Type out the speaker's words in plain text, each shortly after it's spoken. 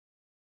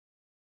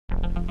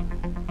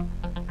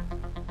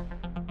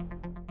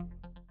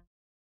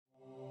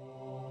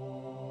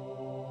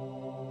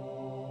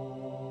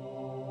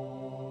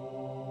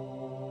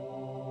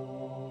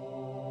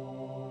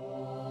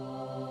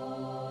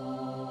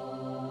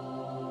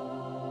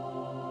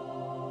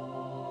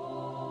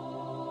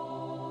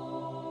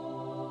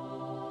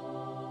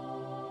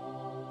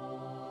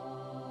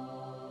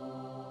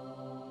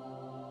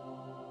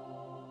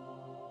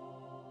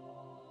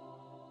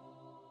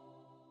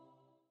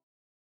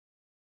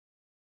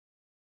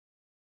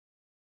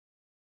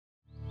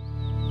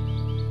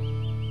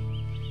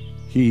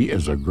He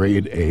is a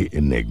grade A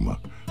enigma,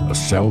 a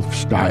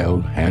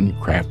self-styled,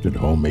 handcrafted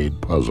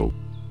homemade puzzle.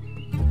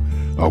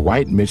 A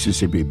white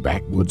Mississippi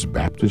backwoods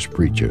Baptist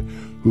preacher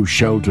who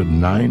sheltered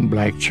 9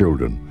 black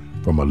children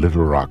from a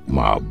Little Rock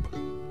mob.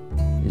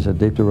 He's a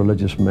deeply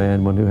religious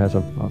man, one who has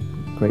a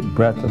great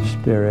breadth of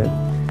spirit,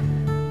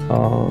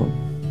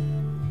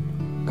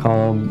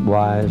 calm,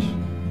 wise,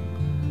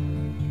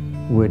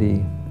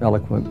 witty,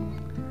 eloquent,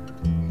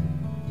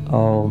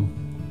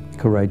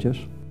 courageous.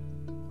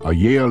 A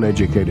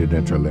Yale-educated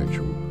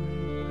intellectual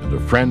and a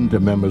friend to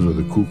members of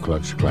the Ku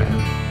Klux Klan.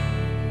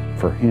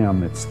 For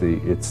him, it's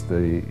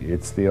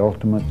the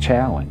ultimate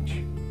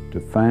challenge to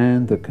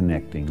find the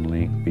connecting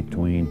link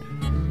between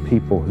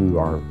people who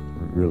are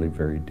really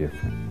very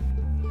different.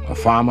 A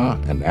farmer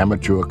and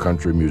amateur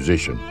country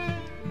musician,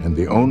 and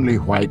the only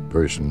white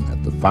person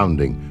at the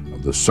founding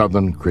of the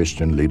Southern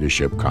Christian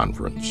Leadership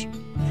Conference.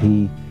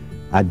 He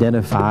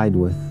identified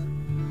with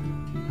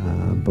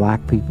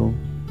black people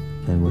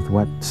and with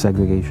what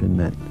segregation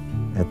meant.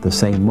 At the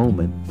same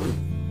moment,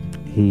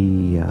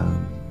 he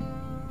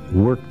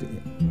worked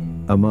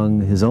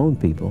among his own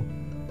people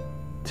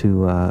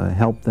to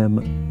help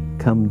them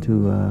come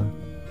to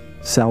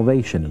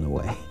salvation in a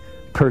way,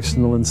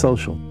 personal and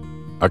social.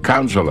 A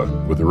counselor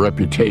with a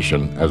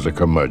reputation as a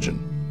curmudgeon.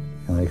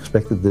 And I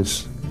expected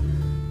this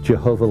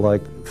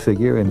Jehovah-like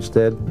figure.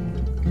 Instead,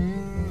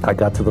 I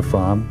got to the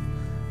farm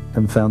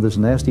and found this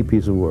nasty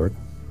piece of work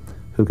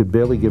who could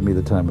barely give me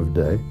the time of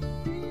day.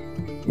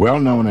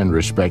 Well known and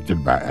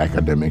respected by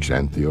academics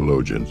and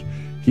theologians,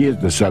 he is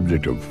the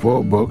subject of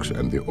 4 books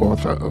and the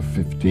author of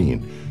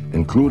 15,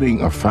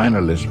 including a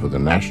finalist for the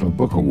National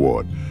Book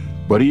Award,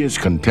 but he is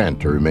content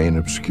to remain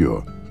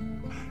obscure.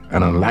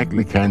 An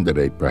unlikely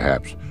candidate,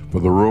 perhaps, for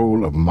the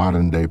role of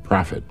modern-day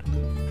prophet.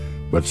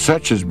 But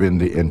such has been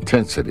the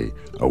intensity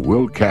of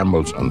Will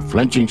Campbell's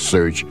unflinching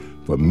search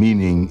for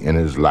meaning in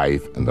his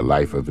life and the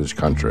life of his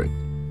country.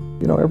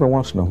 You know, every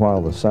once in a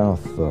while the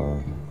South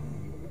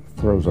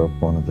throws up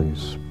one of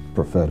these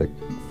prophetic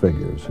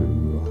figures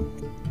who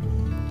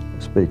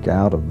speak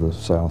out of the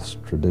South's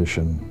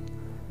tradition,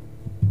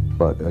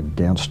 but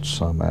against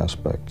some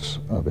aspects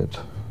of it.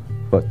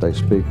 But they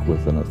speak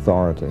with an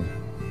authority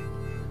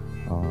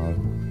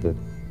that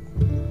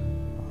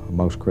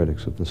most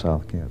critics of the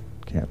South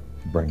can't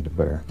bring to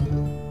bear.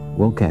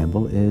 Will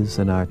Campbell is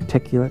an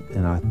articulate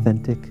and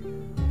authentic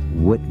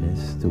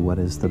witness to what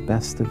is the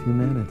best of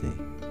humanity.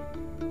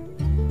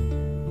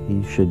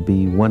 He should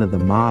be one of the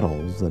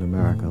models that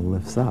America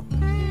lifts up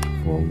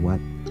for what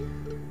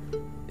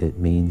it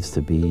means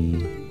to be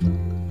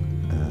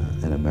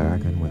an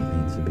American, what it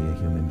means to be a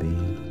human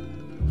being.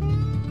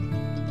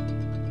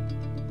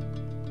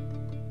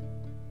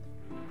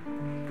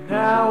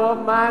 Now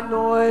of my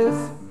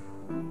noise,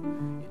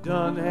 you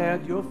done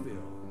had your fill.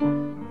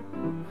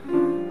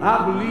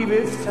 I believe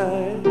it's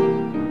time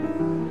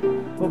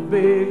for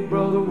Big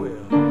Brother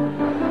Will.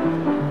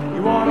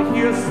 You want to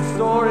hear some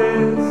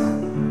stories?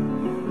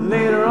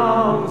 Later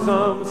on,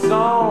 some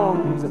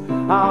songs.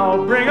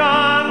 I'll bring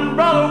on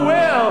Brother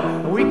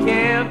Will. We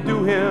can't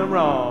do him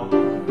wrong.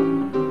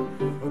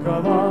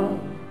 Come on.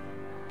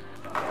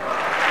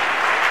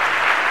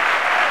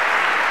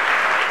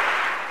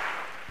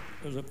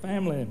 There's a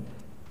family,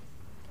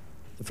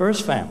 the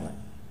first family,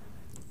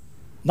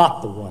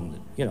 not the one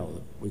that, you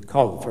know, we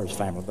call the first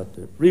family, but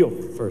the real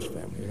first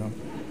family, you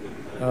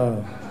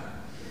know.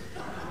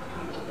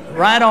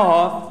 Right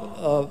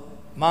off,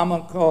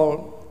 Mama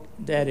called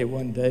Daddy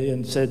one day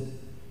and said,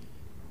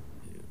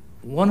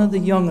 one of the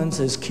young'uns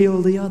has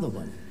killed the other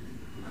one.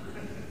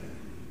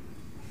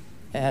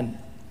 And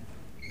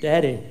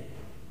Daddy,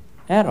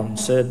 Adam,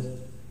 said,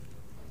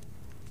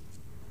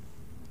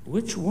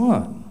 which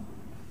one?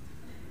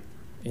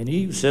 And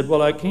he said,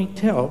 well, I can't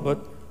tell,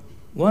 but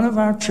one of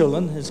our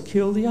children has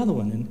killed the other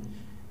one. And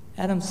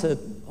Adam said,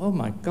 oh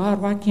my God,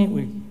 why can't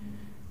we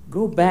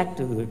go back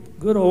to the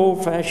good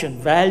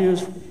old-fashioned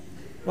values?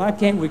 Why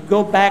can't we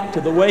go back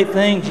to the way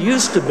things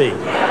used to be?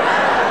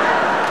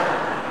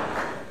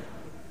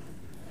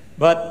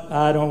 But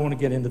I don't want to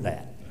get into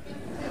that.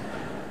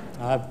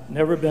 I've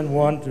never been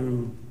one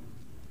to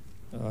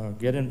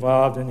get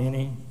involved in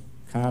any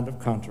kind of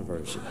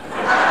controversy.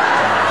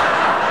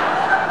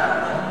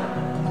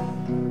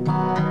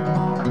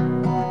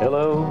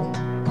 Hello,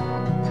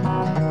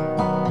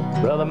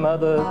 brother,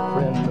 mother,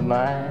 friend of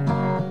mine.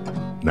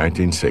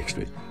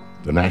 1960,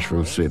 the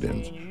Nashville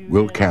sit-ins.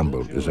 Will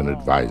Campbell is an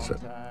advisor.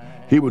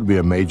 He would be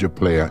a major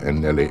player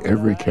in nearly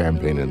every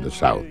campaign in the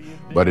South,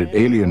 but it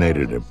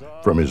alienated him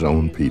from his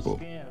own people.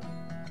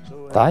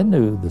 I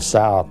knew the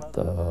South,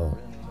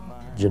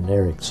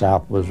 generic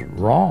South, was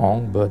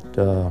wrong, but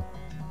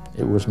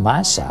it was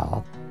my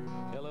South.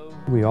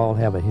 We all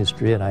have a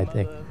history, and I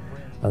think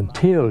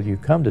until you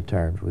come to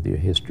terms with your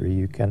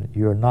history,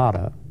 you're not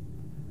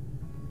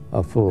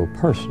a full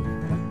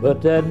person.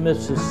 But that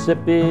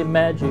Mississippi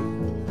magic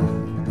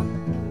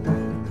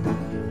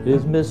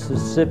is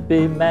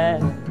Mississippi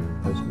madness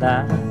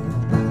now.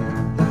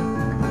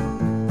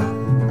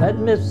 That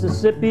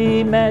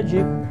Mississippi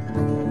magic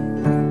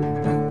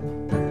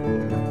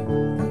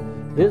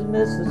is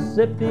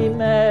Mississippi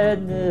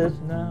madness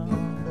now.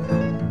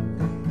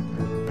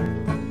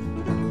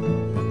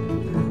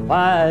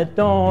 White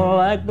don't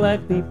like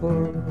black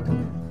people,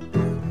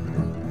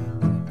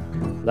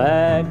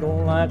 black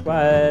don't like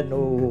white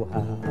no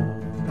how.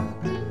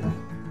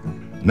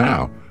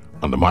 Now,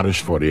 on the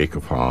modest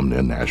 40-acre farm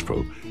near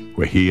Nashville,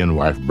 where he and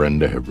wife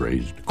Brenda have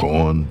raised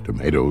corn,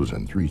 tomatoes,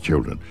 and 3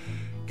 children,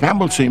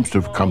 Campbell seems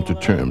to have come to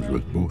terms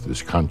with both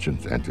his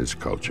conscience and his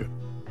culture.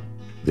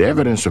 The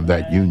evidence of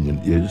that union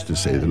is, to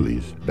say the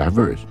least,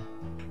 diverse.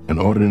 An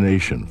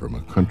ordination from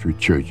a country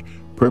church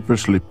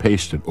purposely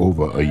pasted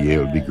over a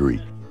Yale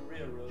degree.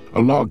 A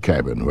log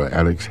cabin where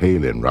Alex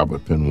Haley and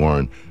Robert Penn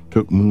Warren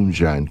took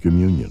moonshine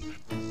communion.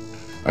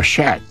 A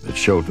shack that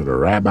sheltered a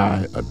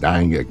rabbi, a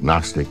dying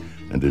agnostic,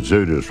 and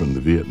deserters from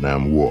the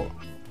Vietnam War.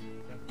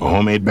 A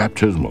homemade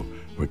baptismal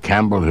where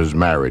Campbell has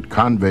married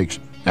convicts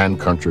and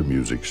country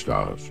music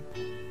stars.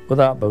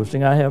 Without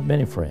boasting, I have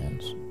many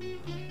friends.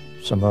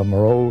 Some of them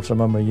are old, some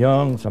of them are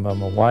young, some of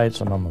them are white,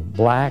 some of them are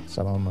black,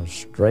 some of them are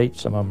straight,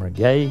 some of them are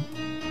gay,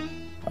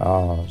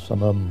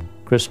 some of them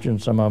Christian,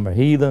 some of them are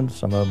heathen,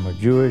 some of them are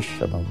Jewish,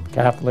 some of them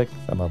Catholic,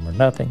 some of them are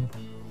nothing.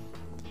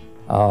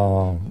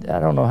 I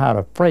don't know how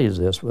to phrase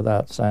this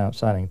without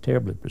sounding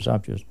terribly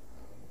presumptuous.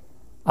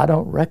 I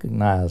don't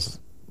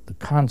recognize the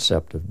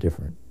concept of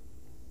different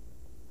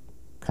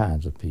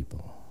kinds of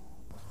people.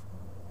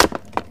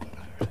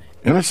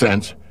 In a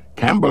sense,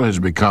 Campbell has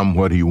become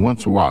what he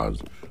once was,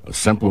 a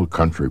simple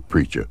country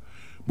preacher,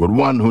 but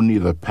one who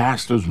neither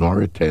pastors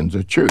nor attends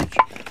a church,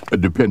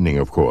 depending,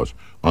 of course,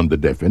 on the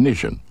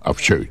definition of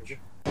church.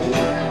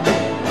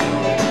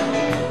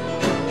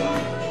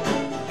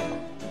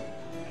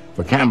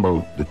 For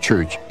Campbell, the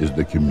church is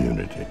the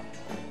community.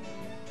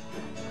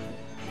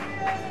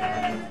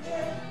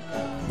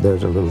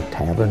 There's a little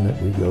tavern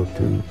that we go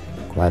to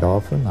quite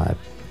often. I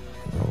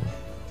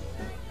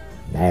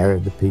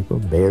married the people,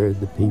 buried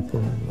the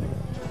people,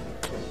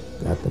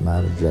 got them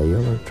out of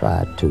jail or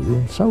tried to,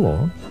 and so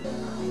on.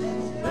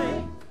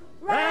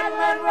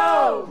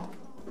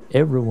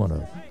 Every one of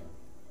them,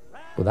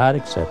 without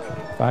exception,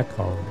 if I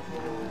called them,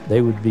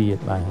 they would be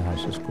at my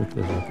house as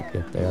quickly as I could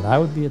get there, and I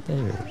would be at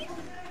theirs.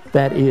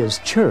 That is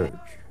church.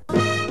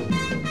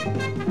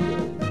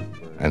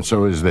 And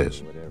so is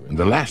this. In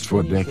the last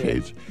 4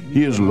 decades,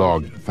 he has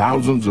logged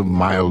thousands of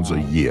miles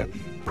a year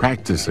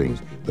practicing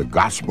the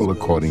gospel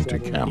according to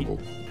Campbell.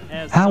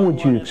 How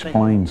would you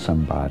explain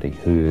somebody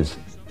who is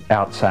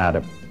outside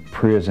a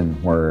prison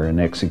where an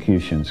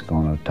execution is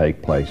going to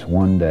take place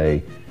one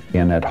day,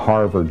 and at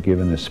Harvard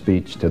giving a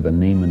speech to the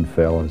Neiman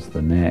fellas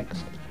the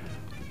next?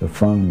 The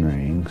phone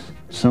rings.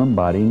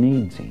 Somebody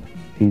needs him.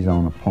 He's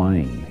on a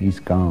plane. He's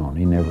gone.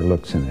 He never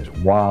looks in his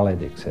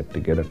wallet except to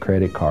get a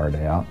credit card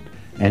out.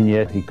 And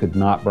yet he could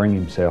not bring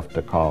himself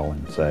to call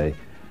and say,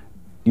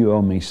 "You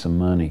owe me some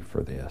money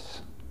for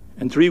this."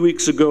 And 3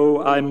 weeks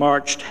ago, I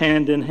marched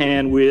hand in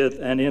hand with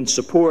and in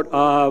support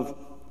of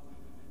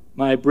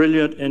my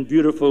brilliant and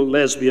beautiful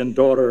lesbian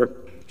daughter.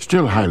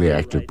 Still highly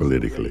active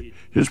politically,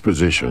 his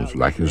positions,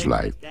 like his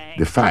life,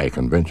 defy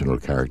conventional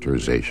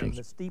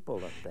characterizations.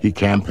 He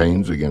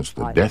campaigns against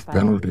the death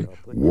penalty,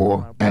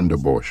 war, and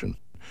abortion.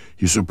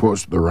 He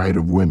supports the right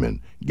of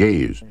women,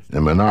 gays,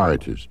 and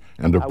minorities,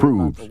 and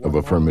approves of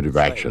affirmative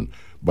action,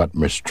 but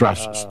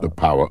mistrusts the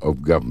power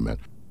of government.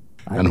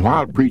 And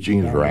while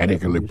preaching his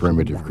radically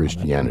primitive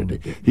Christianity,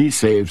 he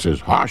saves his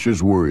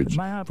harshest words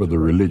for the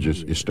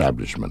religious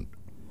establishment.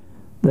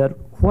 That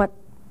what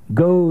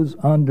goes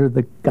under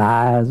the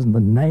guise and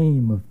the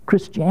name of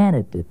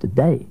Christianity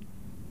today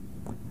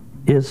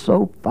is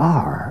so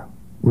far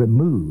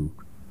removed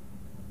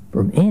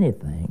from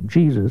anything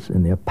Jesus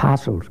and the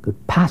apostles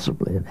could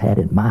possibly have had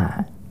in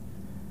mind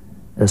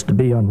as to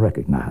be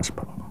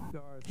unrecognizable.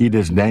 He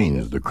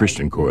disdains the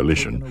Christian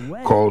Coalition,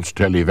 calls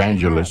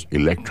televangelists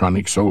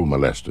electronic soul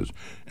molesters,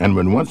 and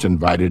when once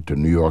invited to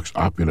New York's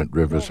opulent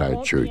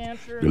Riverside Church,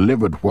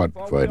 delivered what,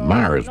 for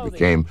admirers,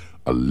 became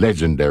a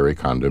legendary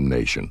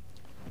condemnation.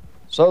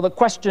 So the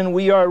question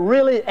we are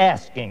really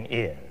asking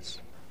is,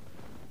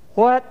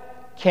 what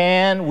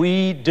can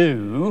we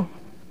do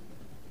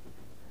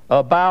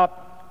about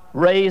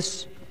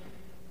race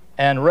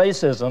and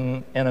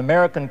racism in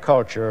American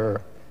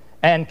culture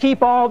and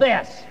keep all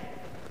this?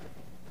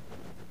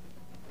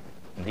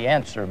 And the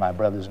answer, my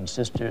brothers and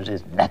sisters,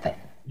 is nothing.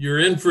 You're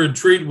in for a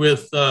treat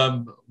with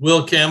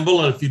Will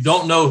Campbell, and if you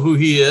don't know who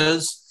he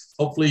is,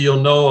 hopefully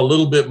you'll know a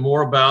little bit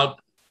more about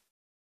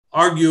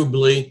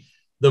arguably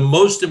the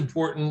most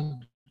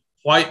important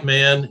white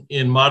man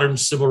in modern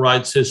civil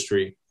rights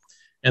history.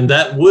 And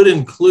that would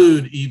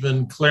include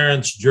even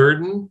Clarence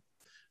Jordan,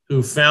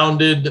 who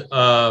founded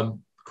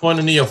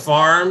Koinonia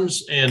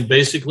Farms and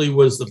basically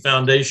was the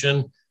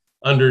foundation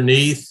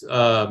underneath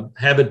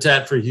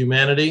Habitat for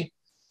Humanity.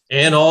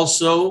 And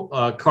also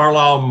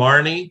Carlisle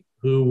Marney,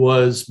 who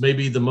was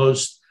maybe the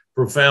most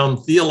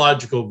profound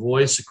theological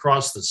voice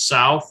across the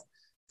South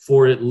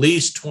for at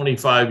least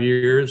 25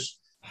 years.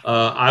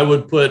 I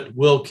would put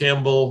Will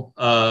Campbell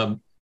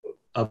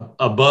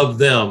above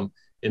them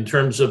in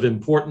terms of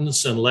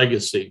importance and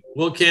legacy.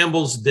 Will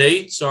Campbell's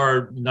dates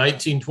are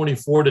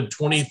 1924 to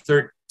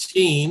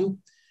 2013.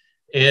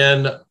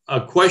 And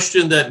a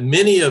question that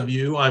many of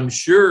you, I'm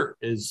sure,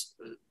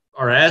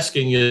 are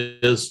asking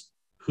is,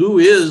 who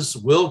is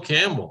Will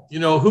Campbell? You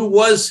know, who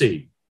was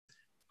he?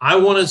 I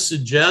want to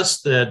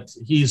suggest that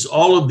he's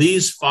all of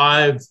these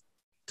 5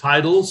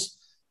 titles.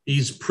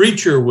 He's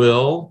Preacher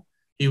Will.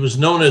 He was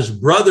known as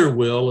Brother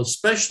Will,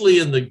 especially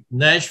in the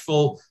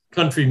Nashville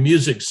country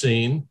music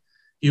scene.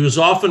 He was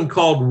often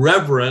called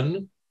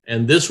Reverend,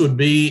 and this would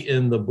be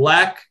in the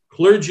Black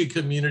clergy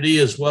community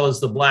as well as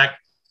the Black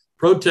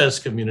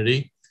protest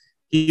community.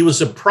 He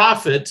was a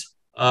prophet,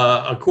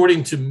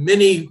 according to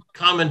many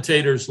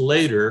commentators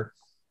later,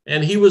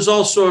 and he was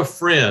also a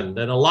friend.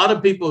 And a lot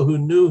of people who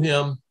knew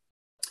him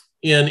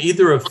in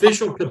either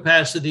official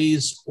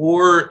capacities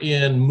or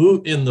in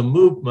the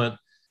movement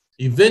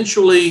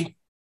eventually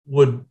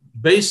would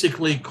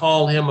basically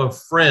call him a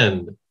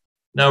friend.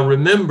 Now,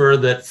 remember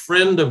that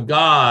friend of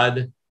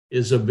God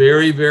is a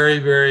very, very,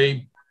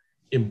 very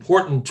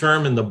important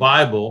term in the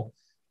Bible,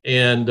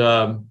 and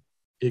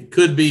it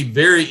could be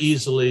very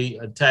easily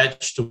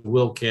attached to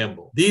Will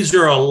Campbell. These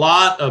are a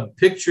lot of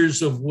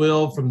pictures of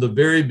Will from the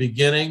very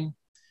beginning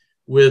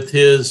with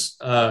his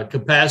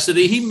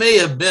capacity. He may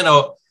have been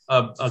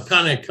a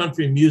kind of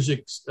country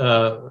music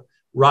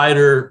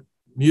writer,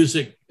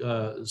 music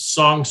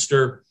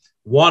songster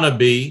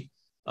wannabe.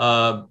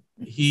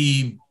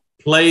 He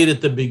played at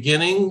the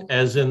beginning,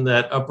 as in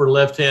that upper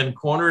left-hand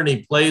corner, and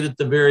he played at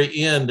the very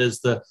end as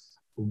the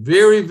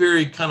very,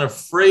 very kind of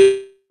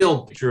frail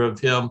picture of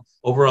him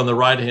over on the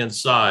right-hand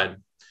side.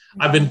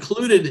 I've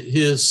included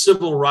his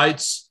civil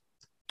rights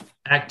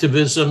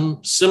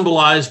activism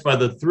symbolized by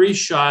the 3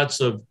 shots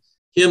of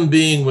him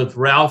being with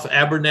Ralph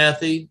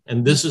Abernathy,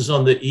 and this is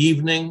on the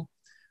evening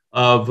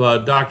of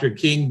Dr.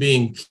 King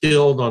being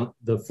killed on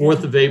the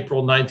 4th of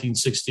April,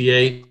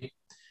 1968.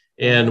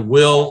 And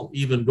Will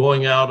even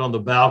going out on the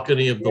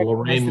balcony of the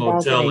Lorraine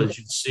Motel, as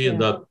you see in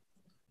the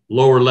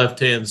lower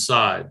left-hand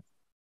side.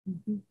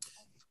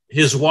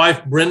 His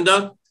wife,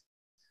 Brenda,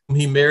 whom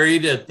he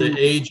married at the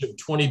age of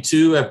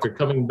 22 after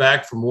coming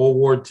back from World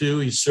War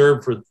II. He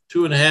served for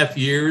 2.5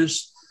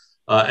 years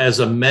as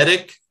a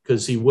medic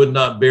because he would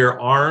not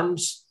bear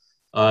arms.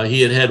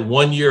 He had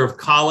 1 year of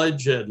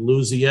college at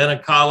Louisiana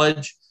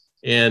College,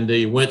 and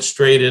he went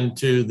straight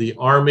into the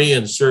Army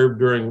and served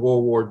during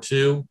World War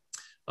II.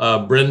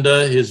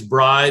 Brenda, his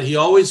bride, he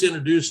always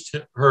introduced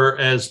her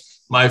as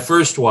my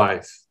first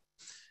wife.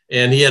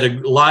 And he had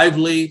a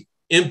lively,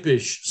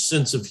 impish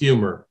sense of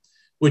humor,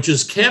 which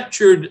is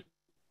captured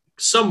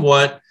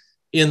somewhat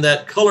in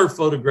that color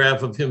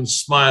photograph of him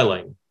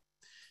smiling.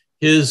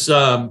 His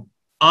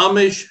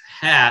Amish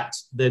hat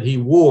that he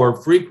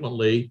wore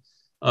frequently,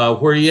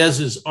 where he has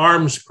his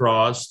arms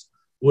crossed,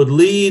 would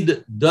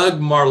lead Doug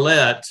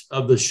Marlette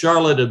of the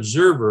Charlotte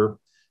Observer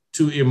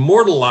to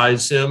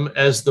immortalize him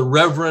as the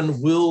Reverend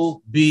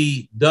Will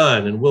B.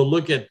 Dunn. And we'll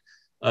look at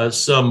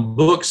some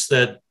books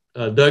that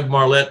Doug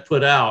Marlette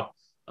put out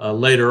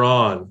later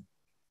on.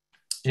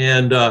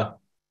 And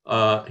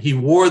he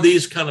wore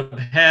these kind of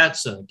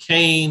hats and a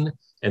cane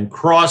and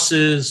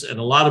crosses and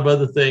a lot of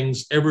other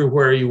things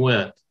everywhere he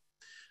went.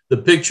 The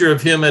picture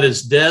of him at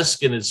his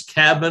desk in his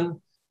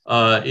cabin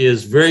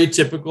is very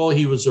typical.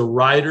 He was a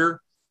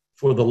writer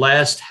for the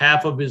last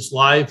half of his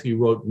life. He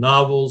wrote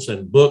novels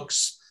and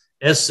books,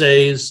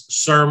 essays,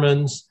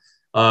 sermons.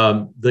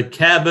 The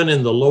cabin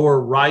in the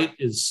lower right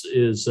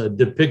is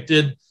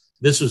depicted.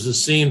 This was a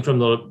scene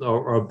from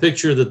a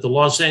picture that the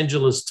Los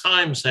Angeles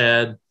Times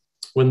had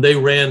when they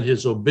ran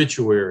his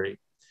obituary.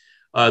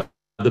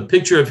 The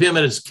picture of him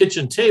at his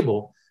kitchen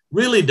table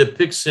really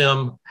depicts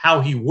him,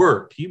 how he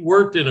worked. He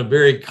worked in a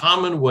very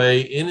common way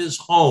in his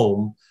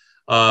home,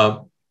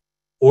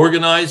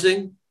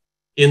 organizing,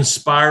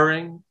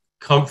 inspiring,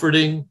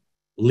 comforting,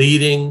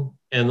 leading,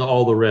 and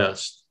all the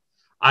rest.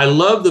 I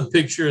love the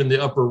picture in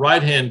the upper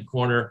right-hand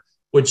corner,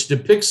 which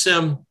depicts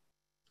him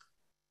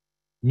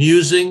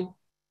musing,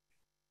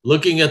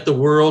 looking at the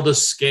world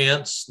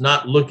askance,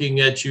 not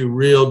looking at you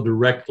real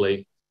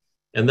directly.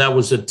 And that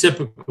was a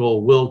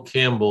typical Will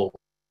Campbell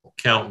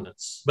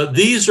countenance. But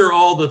these are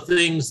all the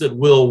things that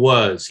Will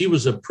was. He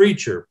was a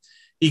preacher.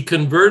 He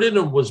converted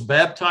and was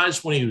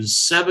baptized when he was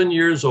 7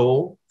 years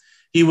old.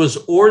 He was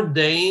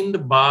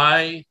ordained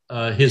by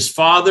his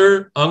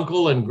father,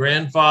 uncle, and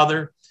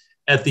grandfather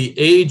at the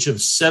age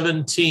of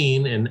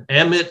 17 in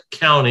Amite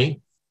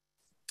County,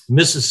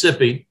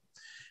 Mississippi.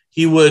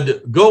 He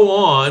would go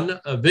on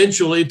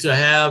eventually to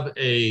have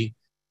a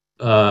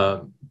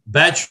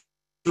Bachelor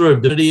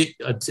of Divinity,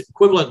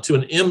 equivalent to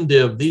an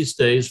MDiv these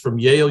days, from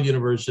Yale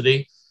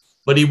University,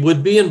 but he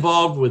would be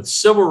involved with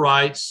civil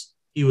rights.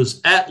 He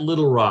was at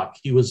Little Rock.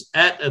 He was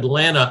at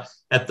Atlanta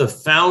at the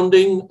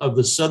founding of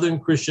the Southern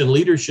Christian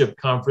Leadership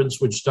Conference,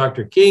 which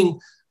Dr. King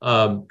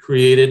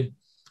created.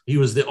 He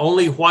was the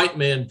only white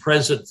man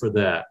present for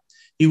that.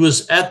 He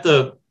was at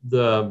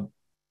the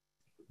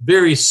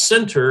very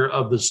center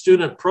of the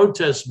student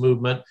protest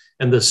movement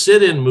and the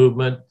sit-in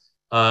movement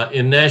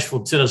in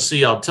Nashville,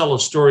 Tennessee. I'll tell a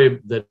story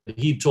that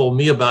he told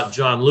me about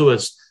John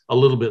Lewis a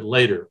little bit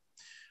later.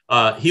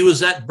 He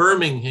was at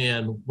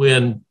Birmingham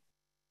when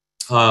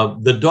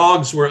the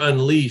dogs were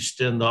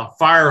unleashed and the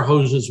fire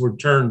hoses were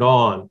turned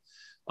on.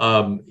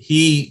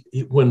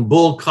 When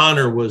Bull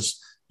Connor was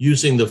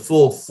using the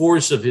full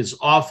force of his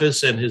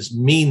office and his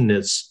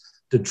meanness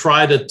to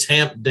try to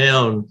tamp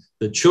down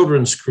the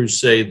children's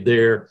crusade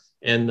there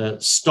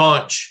and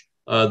staunch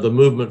the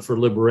movement for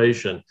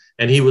liberation.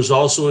 And he was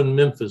also in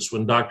Memphis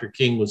when Dr.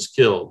 King was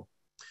killed.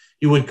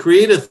 He would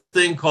create a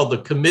thing called the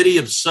Committee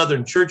of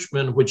Southern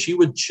Churchmen, which he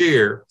would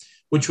chair,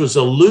 which was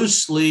a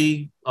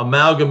loosely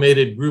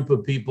amalgamated group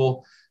of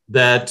people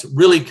that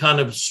really kind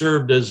of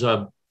served as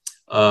a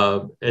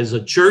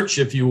church,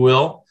 if you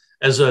will,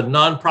 as a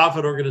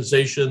nonprofit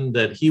organization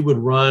that he would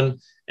run,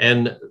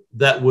 and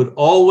that would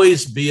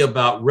always be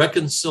about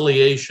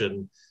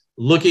reconciliation,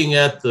 looking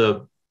at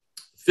the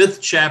 5th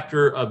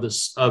chapter of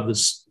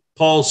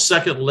Paul's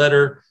second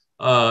letter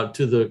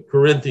to the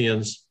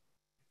Corinthians,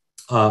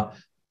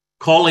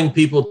 calling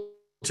people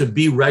to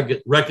be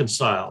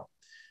reconciled.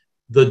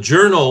 The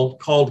journal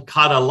called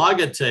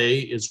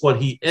Catalogate is what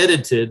he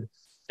edited,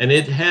 and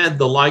it had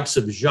the likes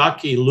of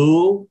Jacques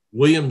Ellul,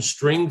 William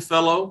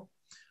Stringfellow,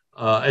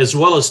 as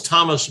well as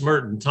Thomas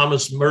Merton.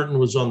 Thomas Merton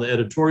was on the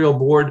editorial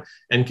board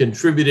and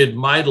contributed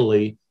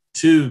mightily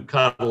to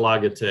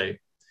Catalogate.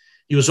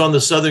 He was on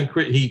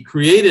he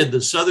created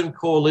the Southern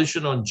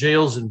Coalition on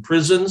Jails and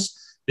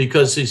Prisons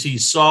because, as he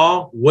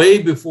saw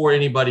way before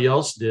anybody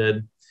else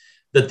did,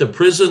 that the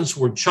prisons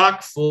were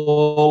chock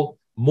full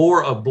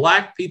more of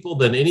Black people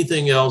than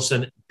anything else,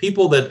 and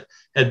people that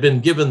had been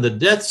given the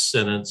death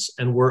sentence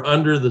and were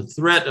under the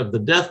threat of the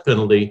death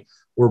penalty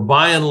were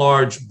by and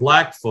large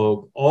Black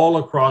folk all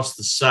across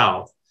the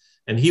South.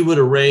 And he would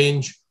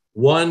arrange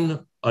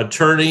one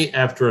attorney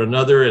after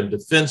another and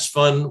defense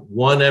fund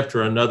one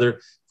after another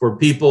for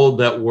people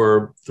that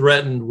were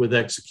threatened with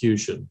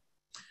execution.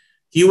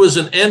 He was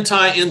an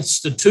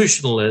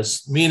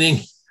anti-institutionalist,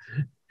 meaning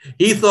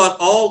he thought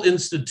all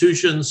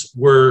institutions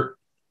were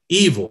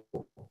evil,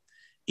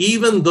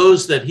 even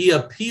those that he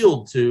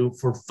appealed to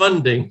for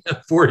funding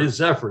for his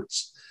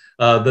efforts,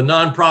 the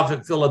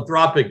nonprofit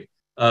philanthropic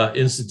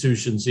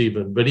institutions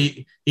even. But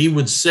he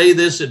would say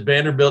this at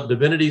Vanderbilt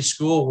Divinity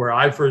School, where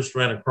I first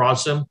ran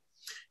across him.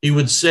 He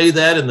would say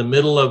that in the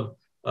middle of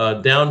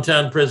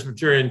Downtown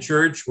Presbyterian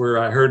Church, where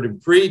I heard him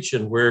preach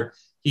and where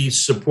he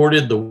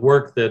supported the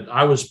work that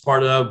I was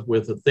part of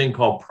with a thing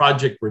called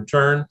Project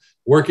Return,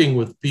 working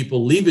with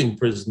people leaving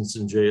prisons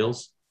and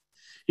jails.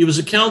 He was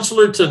a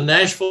counselor to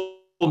Nashville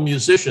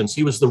musicians.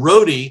 He was the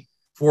roadie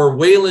for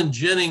Waylon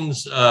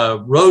Jennings'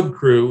 road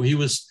crew. He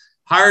was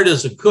hired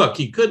as a cook.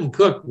 He couldn't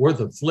cook worth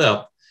a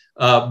flip,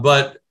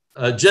 but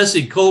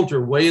Jessie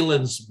Coulter,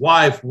 Waylon's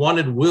wife,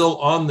 wanted Will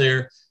on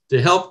there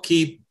to help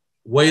keep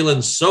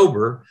Waylon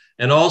sober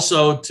and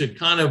also to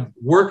kind of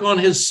work on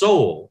his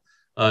soul.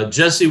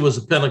 Jessie was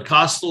a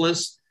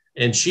Pentecostalist,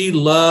 and she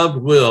loved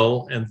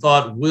Will and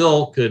thought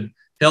Will could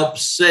help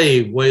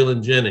save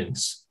Waylon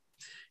Jennings.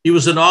 He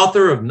was an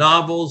author of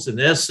novels and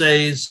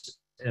essays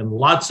and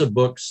lots of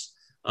books.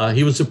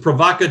 He was a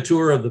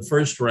provocateur of the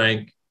first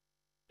rank,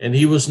 and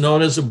he was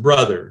known as a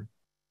Brother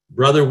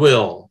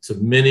Will, to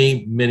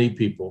many, many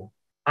people.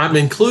 I'm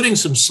including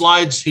some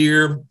slides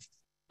here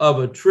of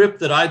a trip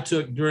that I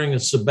took during a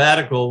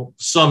sabbatical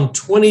some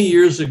 20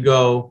 years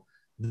ago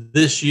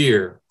this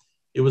year.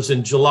 It was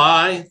in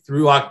July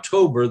through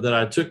October that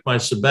I took my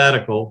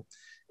sabbatical,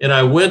 and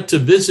I went to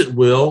visit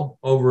Will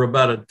over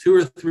about a 2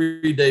 or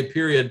 3 day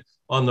period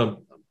on the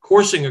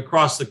coursing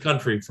across the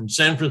country from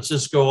San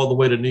Francisco all the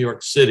way to New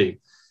York City.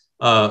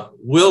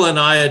 Will and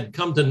I had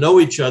come to know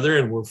each other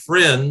and were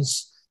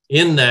friends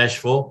in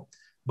Nashville,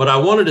 but I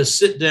wanted to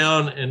sit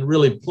down and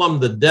really plumb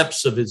the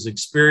depths of his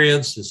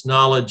experience, his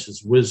knowledge,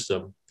 his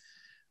wisdom.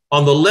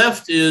 On the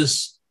left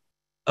is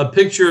a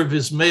picture of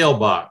his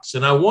mailbox,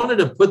 and I wanted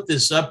to put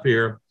this up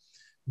here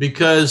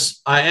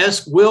because I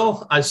asked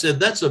Will, I said,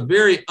 that's a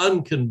very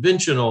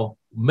unconventional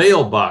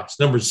mailbox,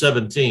 number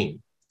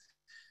 17.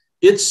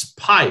 It's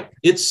pipe,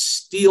 it's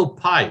steel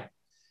pipe.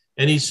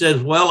 And he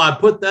said, well, I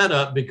put that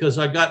up because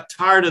I got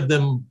tired of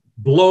them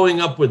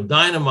blowing up with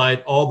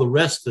dynamite all the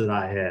rest that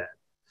I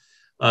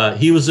had.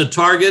 He was a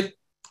target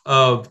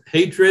of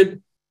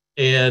hatred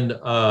and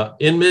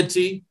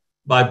enmity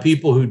by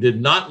people who did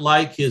not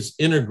like his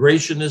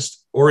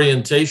integrationist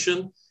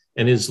orientation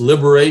and his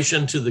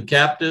liberation to the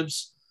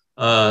captives.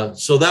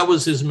 So that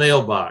was his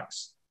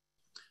mailbox.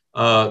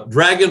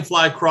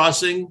 Dragonfly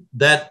Crossing,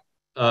 that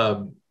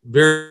that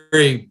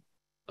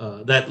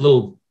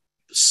little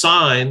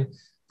sign,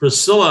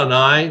 Priscilla and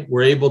I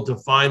were able to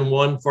find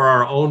one for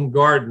our own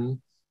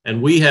garden,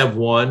 and we have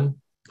one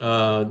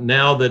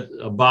now that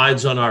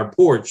abides on our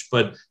porch.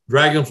 But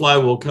Dragonfly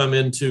will come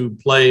into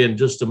play in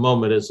just a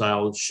moment, as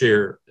I'll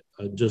share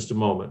just a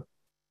moment.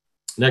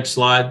 Next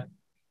slide.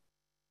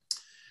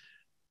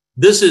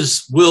 This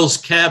is Will's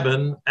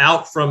cabin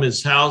out from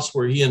his house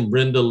where he and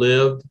Brenda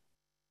lived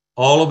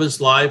all of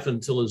his life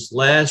until his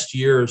last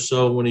year or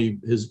so when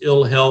his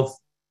ill health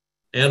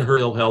and her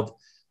ill health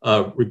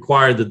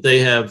required that they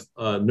have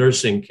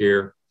nursing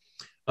care.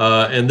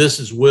 And this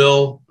is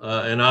Will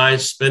and I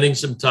spending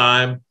some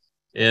time,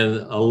 and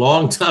a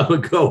long time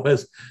ago,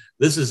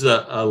 this is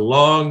a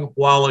long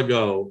while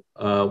ago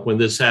when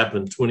this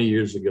happened 20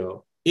 years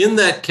ago. In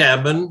that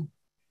cabin,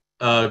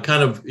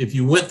 kind of if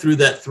you went through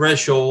that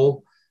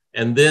threshold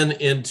and then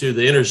into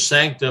the inner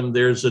sanctum,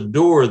 there's a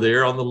door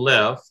there on the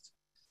left.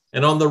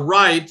 And on the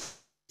right,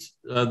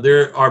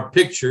 there are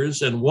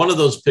pictures. And one of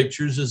those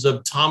pictures is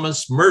of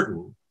Thomas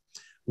Merton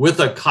with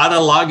a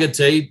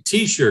Catalogate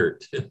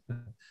t-shirt.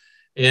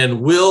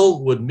 And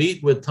Will would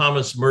meet with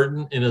Thomas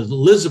Merton in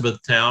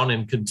Elizabethtown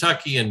in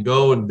Kentucky and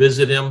go and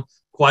visit him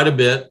quite a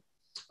bit.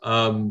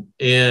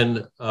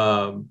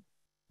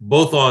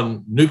 Both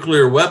on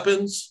nuclear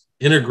weapons,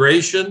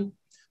 integration,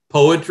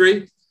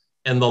 poetry,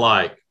 and the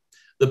like.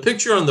 The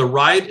picture on the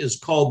right is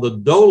called the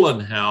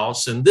Dolan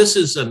House, and this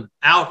is an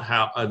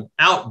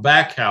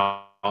outback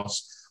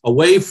house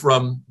away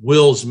from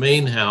Will's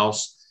main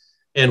house.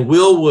 And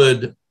Will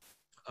would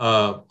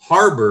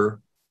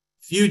harbor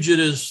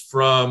fugitives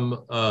from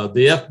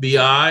the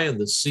FBI and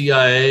the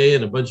CIA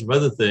and a bunch of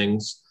other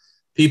things,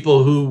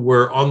 people who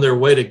were on their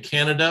way to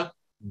Canada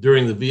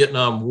during the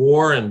Vietnam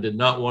War and did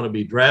not want to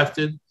be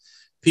drafted,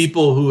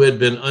 people who had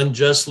been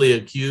unjustly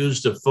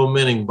accused of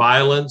fomenting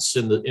violence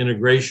in the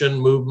integration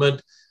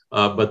movement,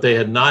 but they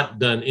had not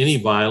done any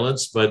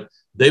violence, but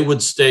they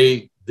would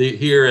stay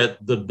here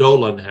at the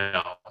Dolan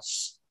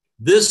House.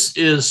 This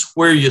is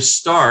where you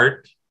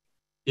start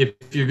if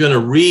you're going to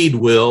read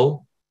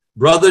Will.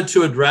 Brother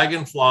to a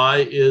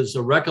Dragonfly is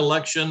a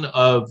recollection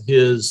of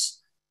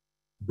his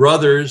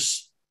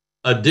brother's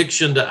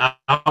addiction to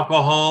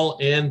alcohol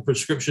and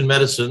prescription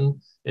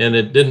medicine, and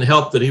it didn't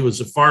help that he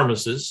was a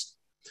pharmacist.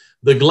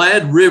 The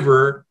Glad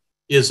River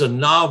is a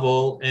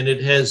novel, and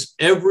it has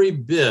every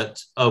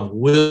bit of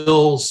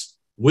Will's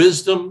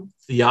wisdom,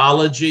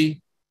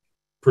 theology,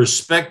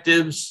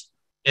 perspectives,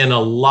 and a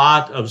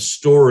lot of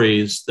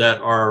stories that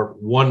are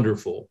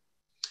wonderful.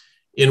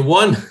 In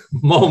one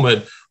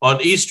moment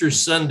on Easter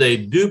Sunday,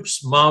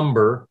 Dupes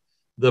Momber,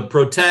 the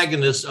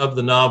protagonist of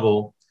the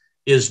novel,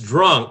 is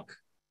drunk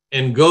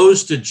and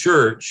goes to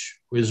church,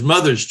 his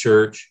mother's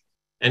church,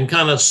 and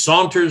kind of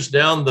saunters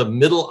down the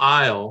middle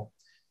aisle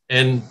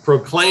and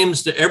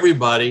proclaims to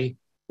everybody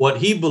what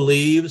he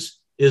believes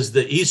is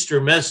the Easter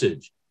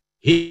message.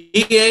 He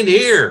ain't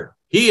here.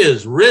 He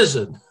is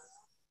risen.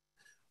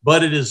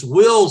 But it is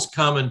Will's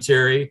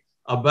commentary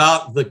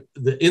about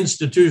the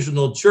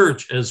institutional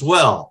church as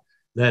well,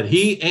 that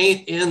he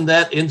ain't in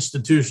that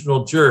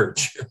institutional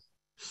church.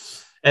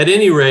 At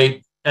any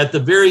rate, at the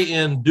very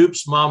end,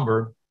 Dupes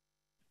Momber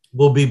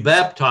will be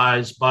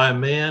baptized by a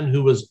man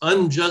who was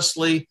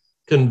unjustly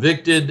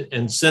convicted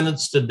and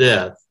sentenced to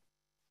death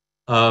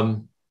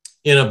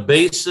in a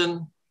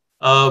basin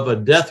of a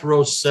death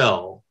row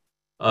cell,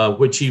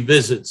 which he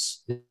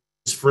visits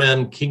his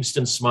friend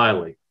Kingston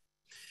Smiley.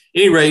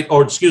 At any rate,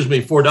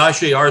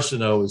 Fordache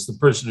Arsenault is the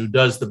person who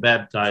does the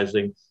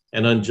baptizing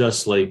and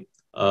unjustly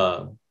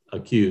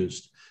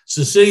accused.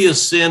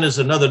 Cecilia's Sin is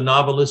another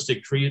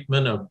novelistic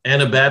treatment of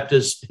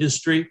Anabaptist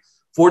history.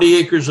 40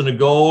 Acres and a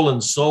Goal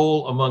and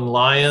Soul Among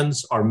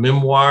Lions are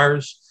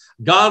memoirs.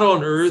 God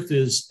on Earth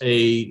is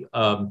a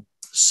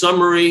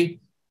summary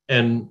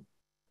and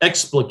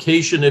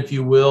explication, if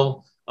you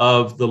will,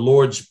 of the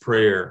Lord's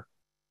Prayer.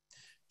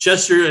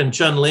 Chester and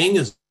Chun-Ling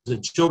is a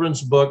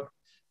children's book,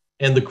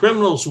 and The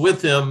Criminals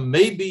with Him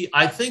may be,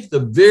 I think, the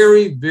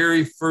very,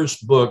 very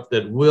first book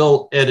that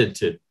Will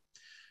edited.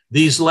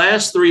 These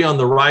last three on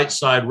the right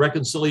side,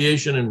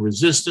 Reconciliation and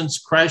Resistance,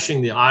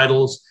 Crashing the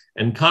Idols,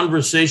 and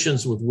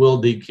Conversations with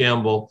Will D.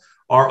 Campbell,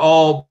 are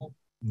all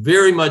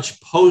very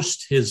much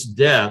post his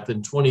death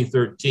in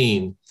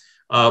 2013,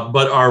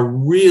 but are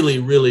really,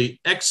 really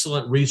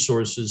excellent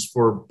resources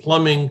for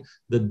plumbing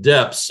the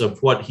depths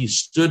of what he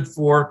stood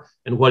for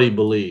and what he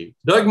believed.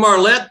 Doug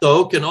Marlette,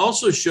 though, can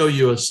also show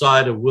you a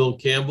side of Will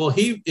Campbell.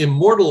 He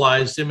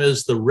immortalized him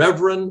as the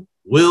Reverend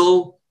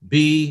Will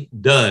B.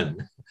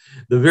 Dunn.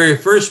 The very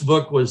first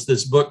book was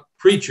this book,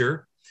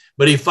 Preacher,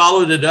 but he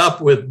followed it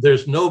up with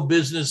There's No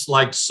Business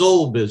Like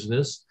Soul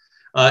Business.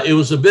 It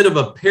was a bit of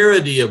a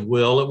parody of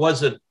Will. It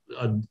wasn't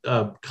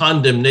a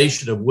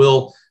condemnation of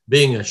Will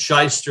being a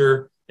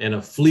shyster and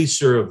a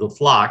fleecer of the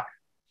flock,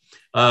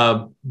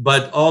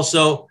 but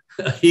also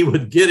he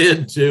would get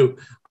into,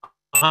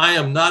 I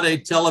am not a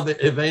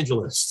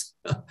televangelist,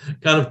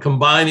 kind of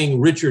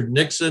combining Richard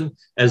Nixon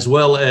as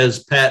well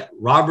as Pat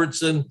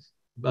Robertson,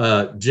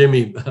 Jim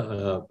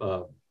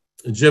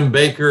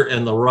Baker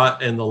and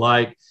the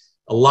like.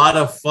 A lot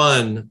of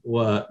fun.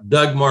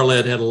 Doug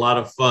Marlette had a lot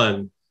of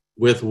fun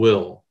with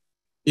Will.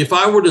 If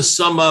I were to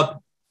sum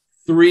up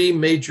three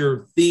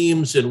major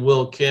themes in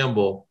Will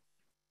Campbell,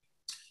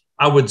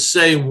 I would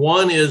say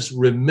one is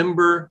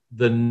remember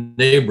the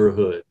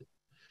neighborhood.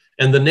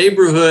 And the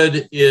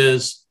neighborhood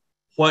is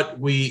what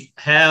we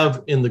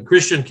have in the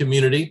Christian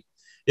community.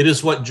 It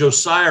is what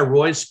Josiah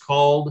Royce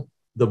called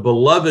the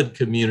beloved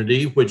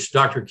community, which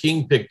Dr.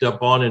 King picked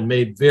up on and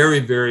made very,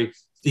 very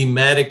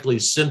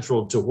thematically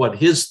central to what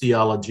his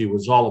theology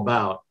was all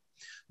about.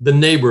 the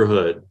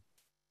neighborhood,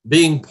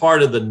 being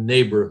part of the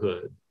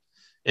neighborhood.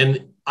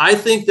 And I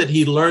think that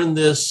he learned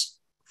this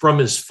from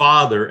his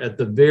father at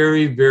the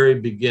very, very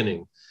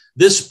beginning.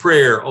 This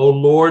prayer, "O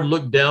Lord,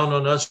 look down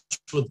on us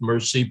with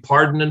mercy,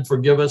 pardon and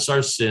forgive us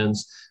our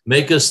sins,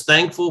 make us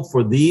thankful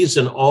for these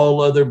and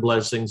all other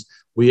blessings.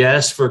 We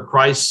ask for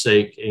Christ's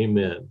sake,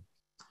 amen."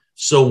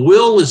 So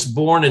Will is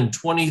born in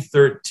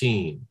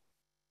 2013.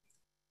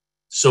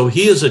 So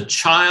he is a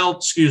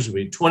child,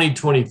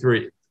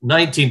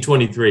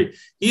 1923.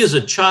 He is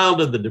a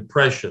child of the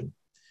Depression.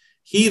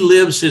 He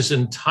lives his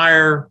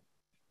entire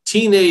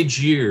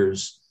teenage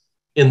years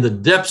in the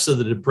depths of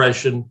the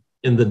Depression,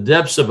 in the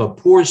depths of a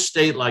poor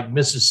state like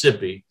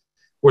Mississippi,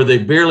 where they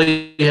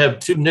barely have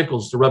 2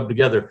 nickels to rub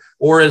together.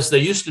 Or as they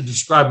used to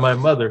describe my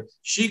mother,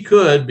 she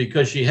could,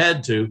 because she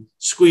had to,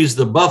 squeeze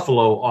the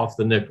buffalo off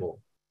the nickel.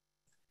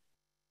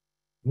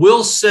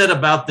 Will said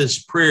about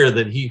this prayer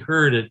that he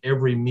heard at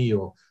every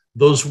meal,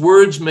 "Those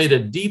words made a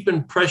deep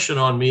impression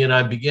on me, and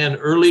I began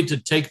early to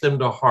take them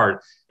to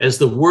heart. As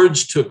the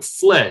words took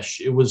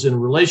flesh, it was in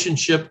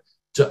relationship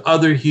to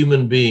other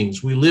human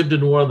beings. We lived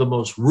in one of the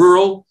most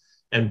rural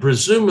and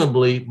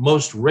presumably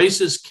most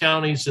racist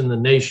counties in the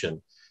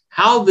nation.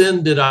 How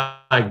then did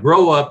I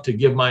grow up to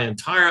give my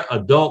entire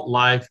adult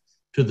life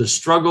to the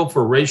struggle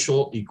for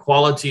racial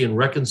equality and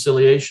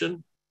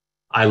reconciliation?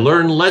 I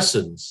learned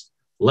lessons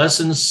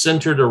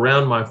centered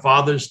around my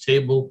father's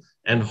table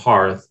and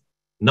hearth,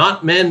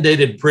 not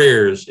mandated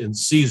prayers in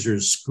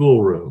Caesar's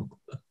schoolroom."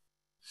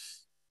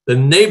 The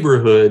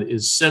neighborhood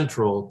is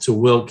central to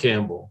Will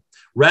Campbell.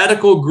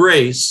 Radical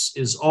grace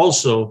is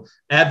also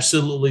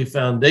absolutely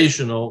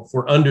foundational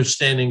for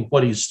understanding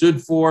what he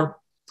stood for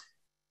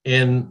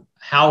and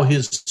how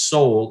his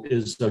soul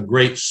is a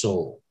great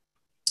soul.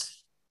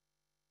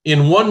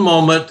 In one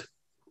moment,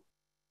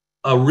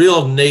 a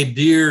real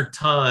nadir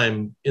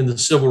time in the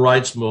civil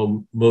rights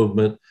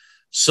movement,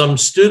 some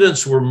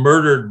students were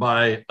murdered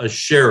by a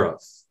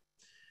sheriff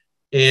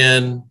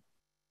in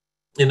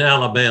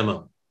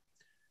Alabama.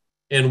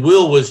 And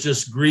Will was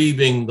just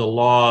grieving the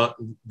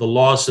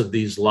loss of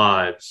these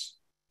lives.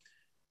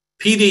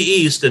 P.D.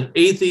 East, an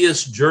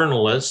atheist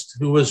journalist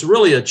who was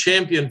really a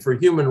champion for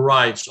human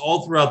rights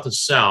all throughout the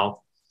South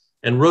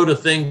and wrote a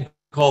thing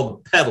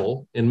called The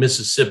Pedal in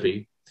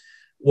Mississippi,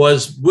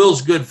 was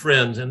Will's good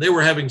friends, and they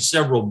were having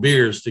several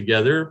beers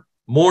together,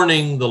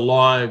 mourning the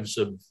lives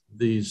of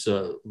these,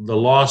 the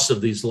loss of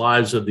these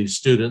lives of these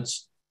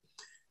students.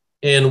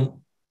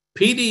 And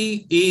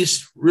P.D.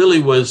 East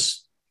really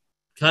was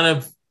kind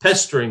of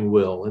pestering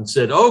Will and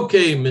said,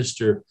 "Okay,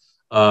 Mr.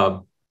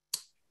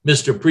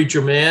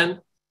 Preacher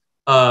Man,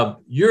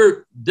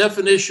 your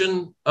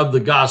definition of the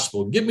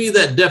gospel, give me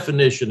that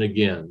definition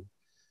again."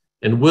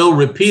 And Will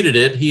repeated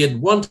it. He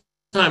had one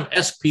time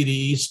asked P.D.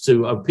 East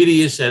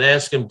P.D. East had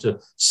asked him to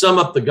sum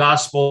up the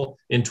gospel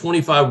in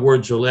 25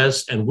 words or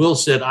less, and Will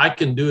said, "I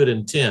can do it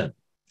in 10.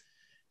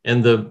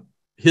 And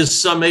his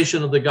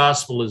summation of the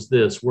gospel is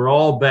this: we're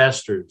all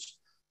bastards,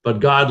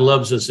 but God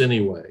loves us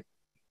anyway.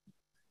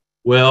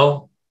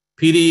 Well,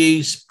 P.D.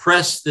 East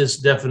pressed this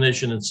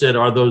definition and said,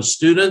 "Are those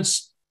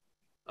students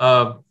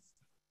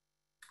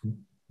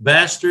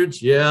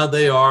bastards?" "Yeah,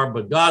 they are,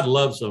 but God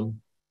loves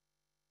them."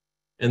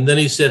 And then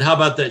he said, "How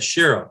about that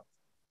sheriff?"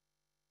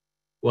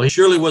 "Well, he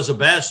surely was a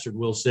bastard,"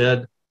 Will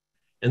said.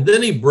 And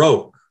then he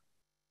broke,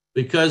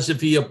 because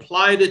if he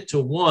applied it to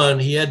one,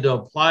 he had to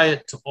apply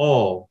it to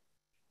all,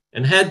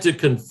 and had to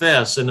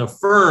confess and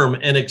affirm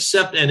and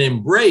accept and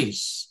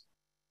embrace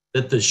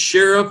that the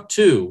sheriff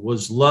too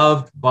was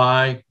loved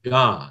by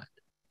God.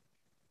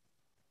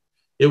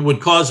 It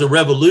would cause a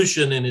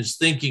revolution in his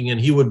thinking,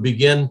 and he would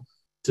begin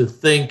to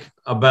think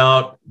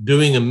about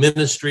doing a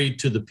ministry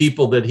to the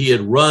people that he had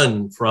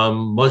run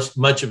from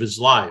much of his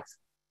life.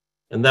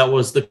 And that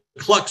was the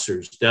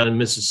Kluxers down in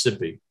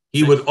Mississippi.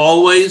 He would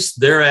always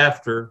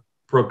thereafter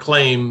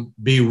proclaim,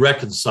 "Be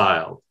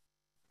reconciled,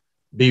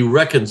 be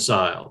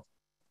reconciled.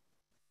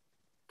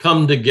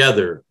 Come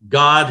together.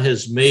 God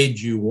has made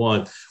you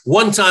one."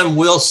 One time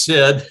Will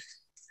said,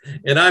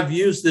 and I've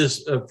used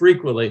this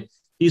frequently,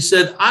 he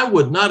said, "I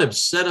would not have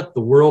set up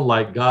the world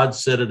like God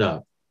set it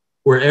up,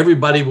 where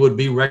everybody would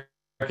be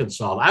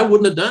reconciled. I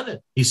wouldn't have done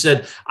it." He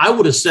said, "I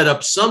would have set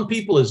up some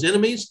people as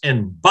enemies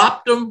and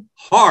bopped them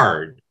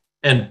hard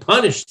and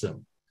punished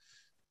them.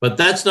 But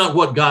that's not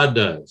what God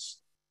does.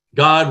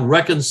 God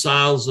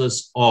reconciles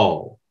us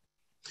all."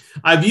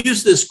 I've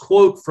used this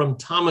quote from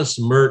Thomas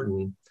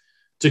Merton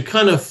to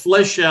kind of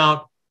flesh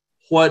out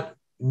what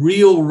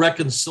real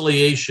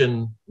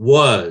reconciliation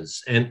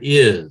was and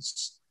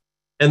is,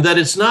 and that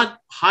it's not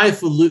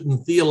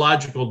highfalutin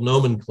theological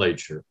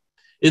nomenclature.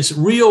 It's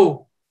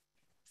real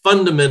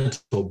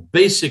fundamental,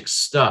 basic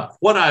stuff.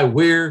 What I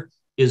wear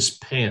is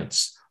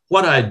pants.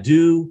 What I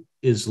do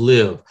is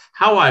live.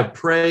 How I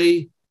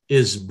pray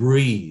is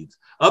breathe.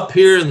 Up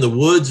here in the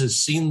woods is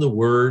seen the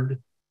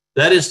word.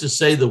 That is to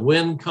say, the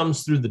wind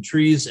comes through the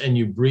trees and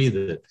you breathe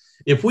it.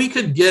 If we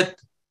could get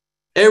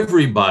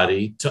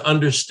everybody to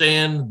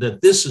understand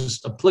that this is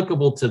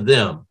applicable to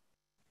them,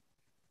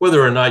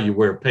 whether or not you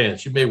wear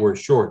pants. You may wear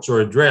shorts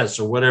or a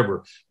dress or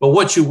whatever, but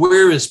what you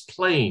wear is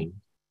plain.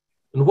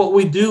 And what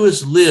we do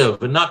is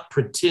live and not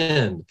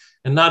pretend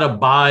and not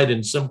abide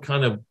in some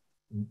kind of,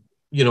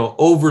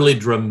 overly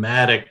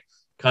dramatic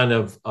kind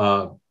of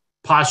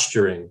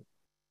posturing.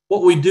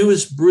 What we do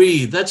is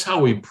breathe. That's how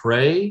we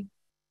pray.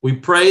 We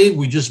pray,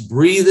 we just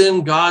breathe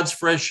in God's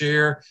fresh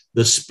air.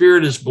 The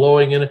Spirit is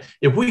blowing in it.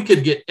 If we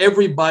could get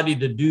everybody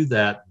to do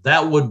that,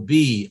 that would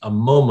be a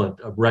moment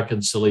of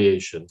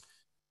reconciliation.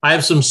 I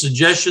have some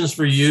suggestions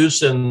for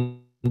use,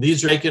 and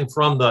these are taken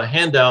from the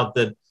handout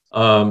that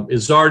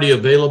is already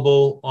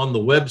available on the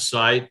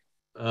website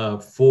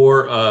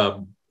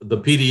for the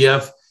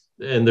PDF,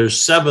 and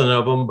there's 7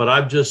 of them, but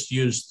I've just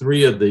used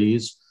 3 of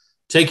these,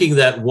 taking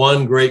that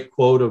one great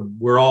quote of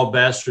 "We're all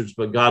bastards,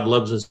 but God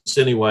loves us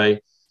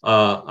anyway,"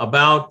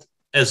 about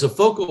as a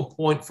focal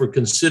point for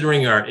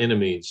considering our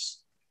enemies.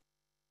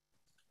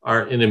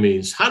 Our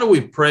enemies. How do we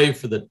pray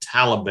for the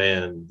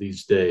Taliban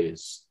these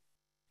days?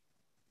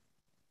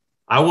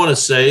 I want to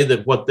say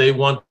that what they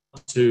want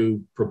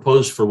to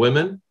propose for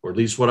women, or at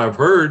least what I've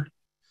heard,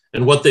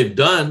 and what they've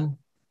done,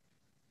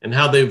 and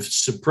how they've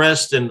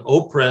suppressed and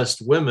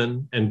oppressed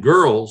women and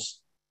girls,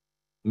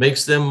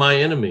 makes them my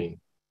enemy.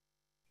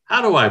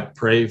 How do I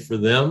pray for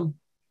them?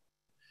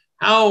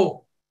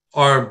 How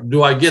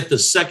do I get the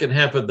second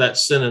half of that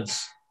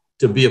sentence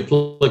to be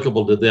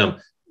applicable to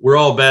them? We're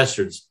all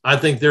bastards. I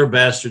think they're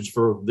bastards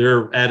for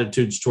their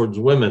attitudes towards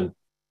women.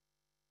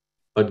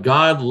 But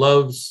God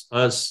loves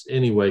us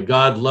anyway.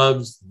 God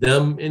loves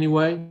them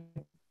anyway.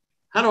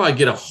 How do I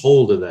get a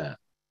hold of that?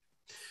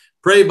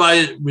 Pray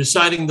by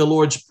reciting the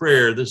Lord's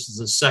Prayer. This is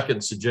the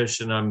second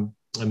suggestion I'm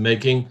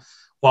making,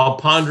 while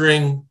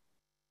pondering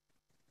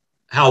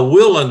how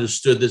Will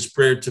understood this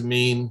prayer to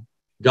mean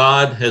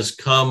God has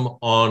come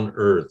on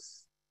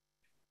earth.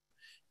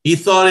 He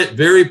thought it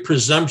very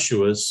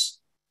presumptuous,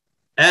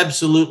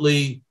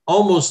 absolutely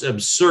almost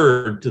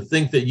absurd to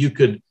think that you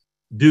could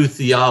do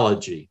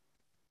theology,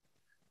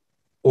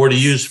 or to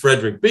use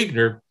Frederick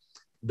Buechner,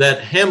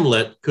 that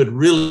Hamlet could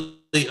really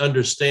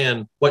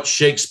understand what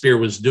Shakespeare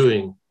was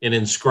doing in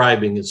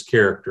inscribing his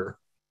character.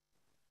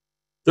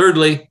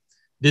 Thirdly,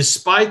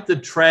 despite the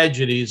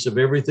tragedies of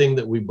everything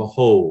that we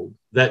behold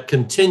that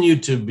continue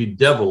to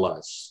bedevil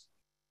us,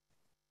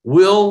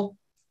 Will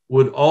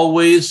would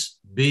always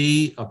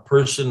be a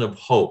person of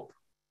hope.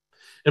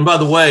 And by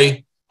the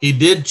way, he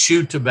did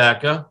chew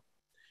tobacco.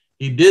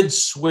 He did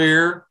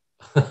swear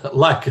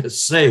like a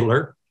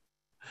sailor.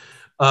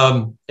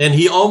 And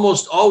he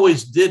almost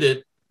always did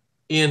it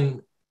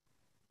in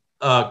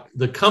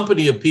the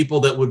company of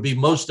people that would be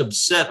most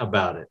upset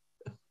about it,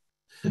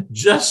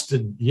 just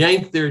to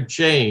yank their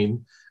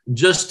chain,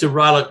 just to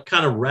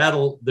kind of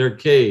rattle their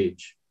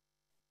cage.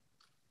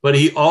 But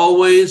he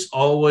always,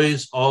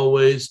 always,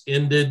 always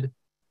ended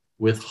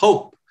with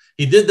hope.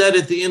 He did that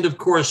at the end of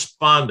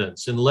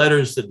correspondence and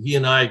letters that he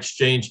and I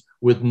exchanged,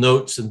 with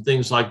notes and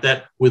things like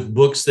that, with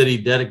books that he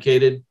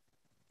dedicated,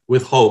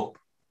 with hope,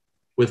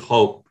 with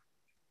hope.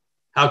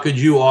 How could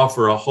you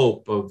offer a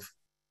hope of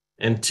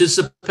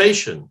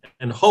anticipation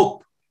and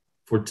hope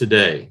for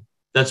today?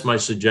 That's my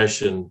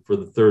suggestion for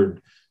the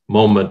third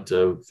moment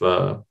of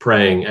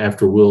praying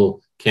after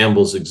Will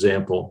Campbell's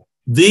example.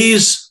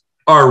 These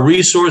are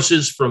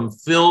resources from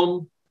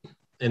film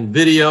and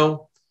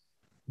video.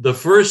 The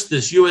first,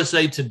 this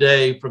USA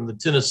Today from the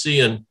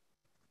Tennessean,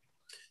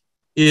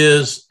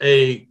 is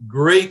a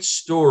great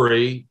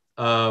story.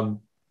 And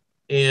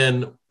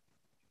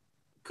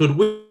could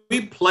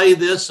we play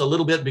this a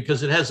little bit,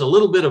 because it has a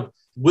little bit of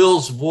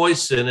Will's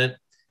voice in it,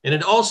 and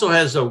it also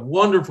has a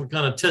wonderful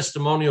kind of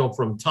testimonial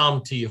from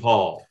Tom T.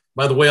 Hall.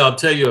 By the way, I'll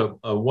tell you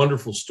a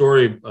wonderful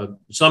story.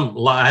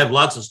 I have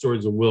lots of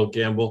stories of Will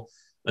Campbell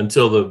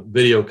until the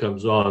video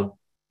comes on.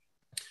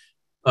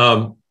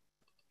 I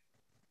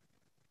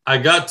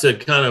got to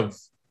kind of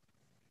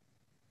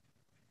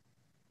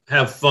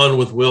have fun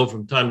with Will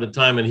from time to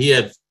time, and he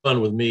had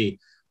fun with me.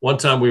 One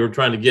time we were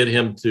trying to get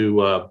him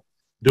to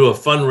do a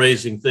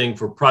fundraising thing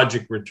for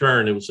Project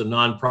Return. It was a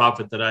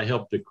nonprofit that I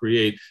helped to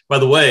create. By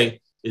the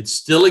way, it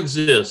still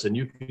exists, and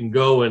you can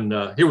go and,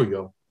 here we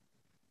go.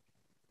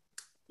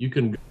 You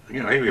can. He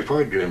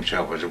referred to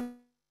himself as a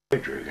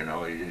preacher, he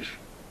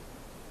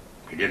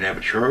didn't have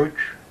a church.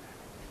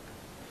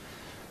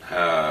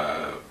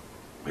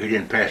 He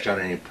didn't pass out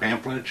any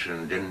pamphlets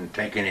and didn't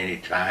take in any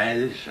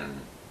tithes,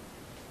 and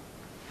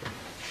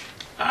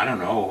I don't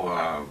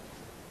know,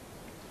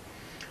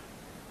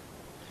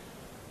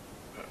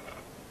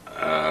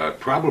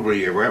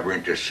 probably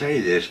irreverent to say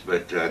this,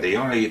 but the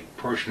only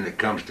person that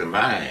comes to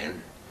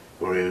mind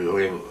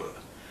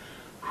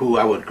who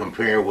I would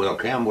compare Will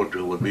Campbell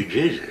to would be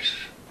Jesus.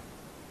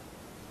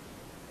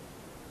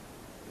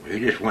 He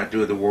just went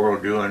through the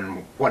world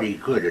doing what he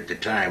could at the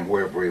time,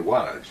 wherever he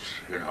was,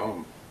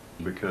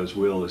 Because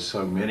Will is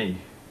so many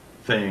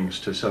things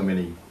to so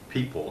many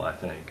people, I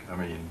think. I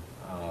mean,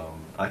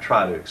 I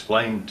try to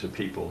explain to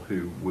people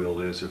who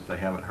Will is if they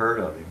haven't heard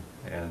of him.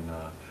 And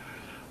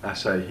I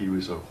say he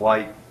was a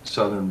white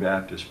Southern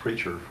Baptist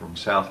preacher from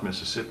South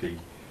Mississippi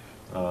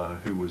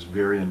who was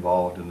very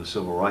involved in the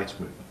civil rights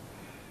movement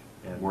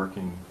and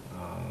working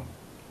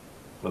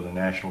for the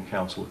National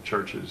Council of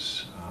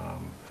Churches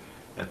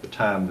at the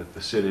time that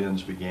the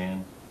sit-ins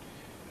began.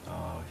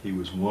 He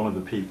was one of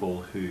the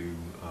people who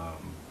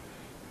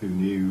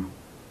knew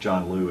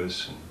John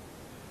Lewis and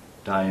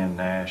Diane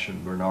Nash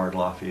and Bernard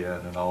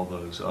Lafayette and all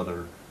those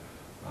other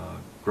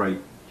great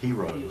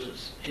heroes. He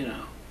was, you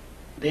know,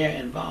 there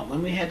involved.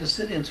 When we had the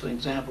sit-ins, for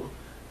example,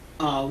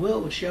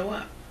 Will would show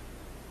up.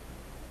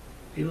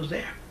 He was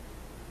there,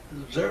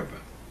 an observer.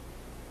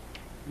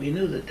 We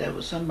knew that there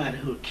was somebody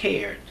who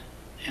cared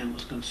and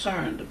was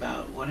concerned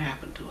about what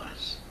happened to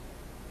us.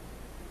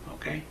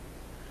 Okay?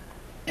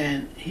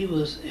 And he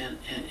was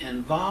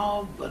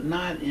involved, but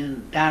not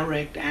in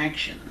direct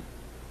action.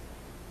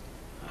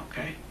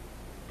 Okay?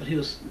 But he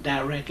was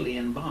directly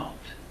involved.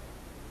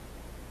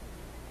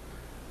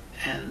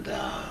 And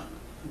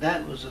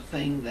that was a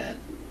thing that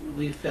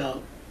we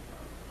felt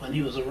when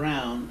he was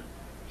around.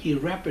 He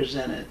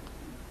represented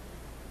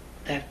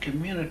that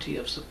community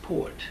of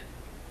support.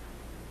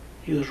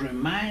 He was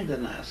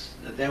reminding us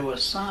that there were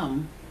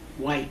some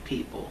white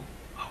people,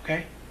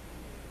 okay,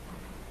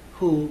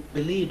 who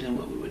believed in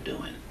what we were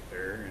doing.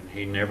 And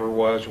he never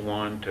was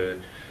one to,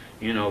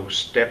 you know,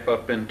 step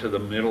up into the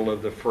middle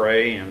of the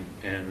fray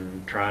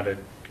and try to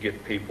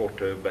get people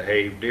to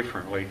behave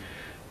differently.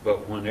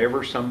 But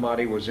whenever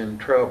somebody was in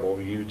trouble,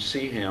 you'd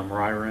see him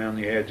right around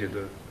the edge of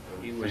the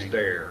thing. He was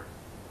there.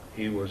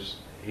 He was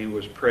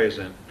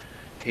present.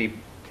 He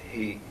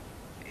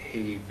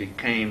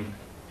became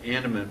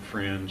intimate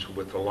friends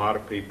with a lot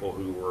of people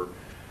who were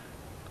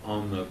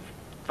on the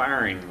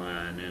firing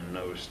line in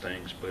those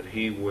things, but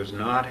he was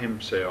not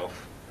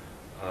himself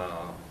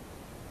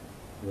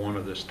one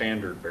of the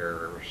standard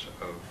bearers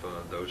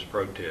of those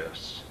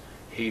protests.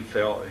 He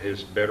felt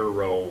his better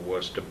role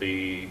was to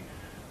be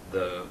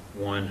the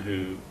one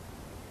who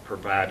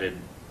provided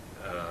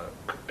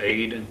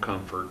aid and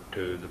comfort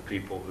to the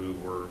people who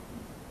were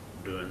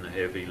doing the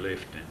heavy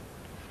lifting.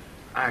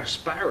 I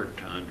aspired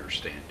to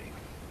understanding.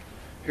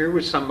 Here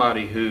was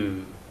somebody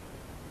who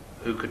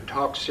could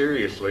talk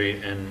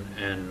seriously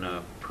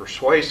and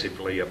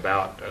persuasively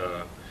about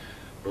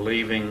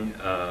believing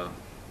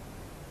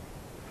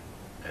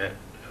that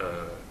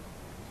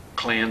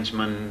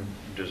Klansmen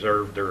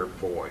deserved their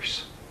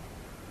voice,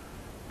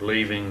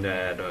 believing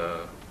that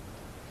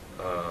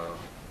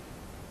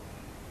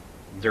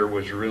there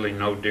was really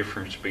no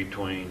difference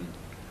between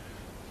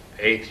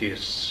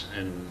atheists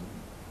and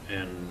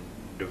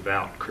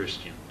devout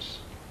Christians,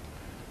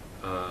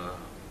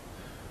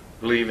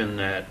 believing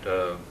that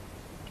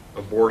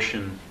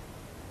abortion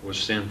was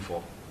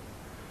sinful,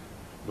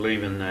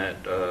 believing that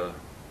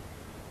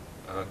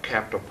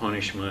capital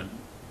punishment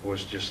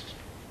was just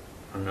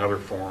another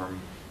form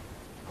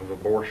of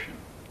abortion,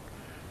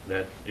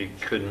 that you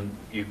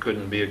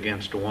couldn't be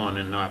against one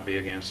and not be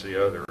against the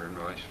other, and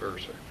vice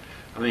versa.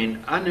 I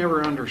mean, I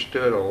never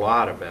understood a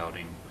lot about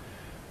him,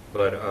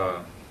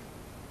 but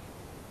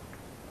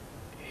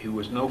he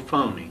was no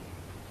phony.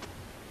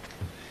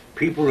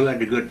 People who had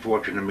the good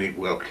fortune to meet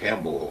Will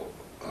Campbell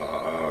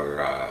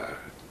are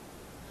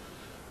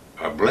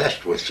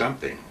blessed with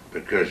something,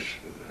 because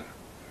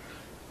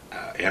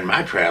in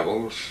my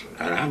travels,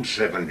 and I'm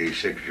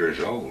 76 years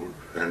old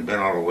and been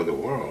all over the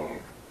world,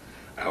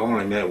 I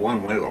only met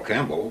one Will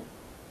Campbell.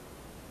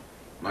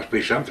 Must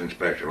be something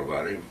special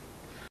about him.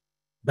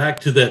 Back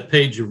to that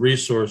page of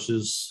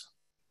resources.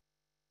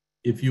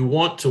 If you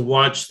want to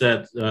watch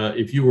that,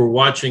 if you were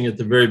watching at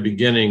the very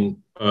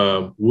beginning,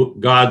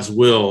 God's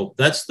Will,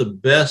 that's the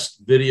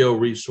best video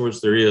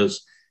resource there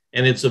is.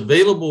 And it's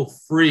available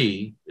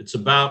free. It's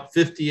about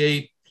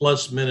 58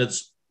 plus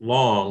minutes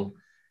long,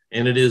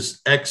 and it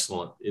is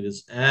excellent. It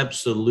is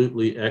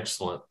absolutely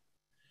excellent.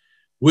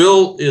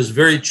 Will is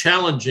very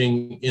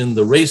challenging in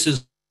the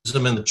Racism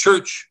in the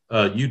Church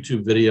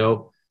YouTube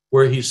video,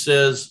 where he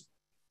says,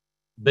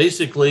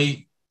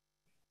 basically,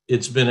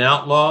 it's been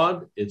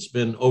outlawed, it's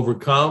been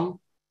overcome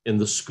in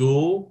the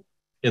school,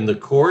 in the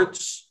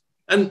courts.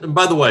 And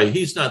by the way,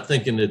 he's not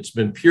thinking it's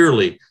been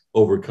purely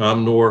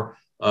overcome, nor,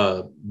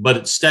 but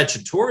it's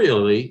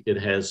statutorily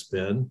it has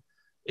been.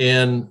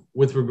 And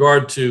with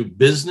regard to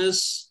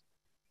business,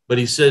 but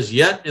he says,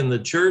 yet in the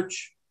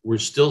church, we're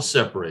still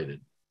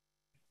separated.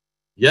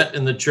 Yet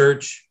in the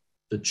church,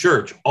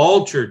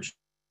 all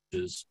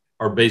churches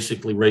are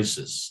basically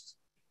racist.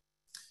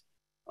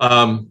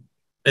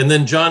 And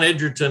then John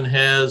Edgerton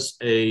has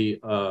a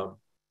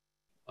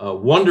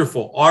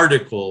wonderful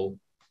article,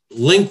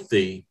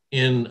 lengthy,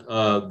 in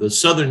the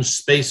Southern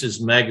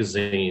Spaces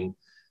magazine.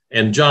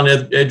 And John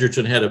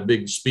Edgerton had a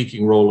big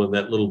speaking role in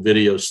that little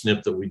video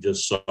snip that we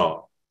just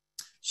saw.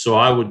 So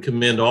I would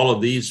commend all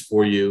of these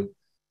for you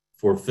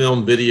for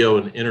film, video,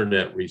 and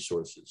internet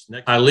resources.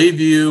 Next, I leave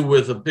you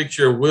with a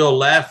picture of Will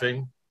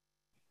laughing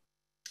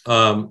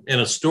in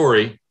a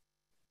story.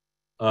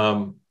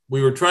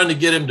 We were trying to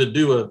get him to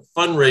do a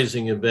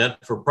fundraising event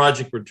for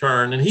Project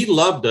Return, and he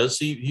loved us.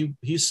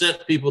 He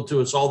sent people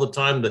to us all the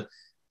time, the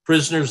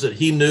prisoners that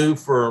he knew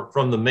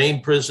from the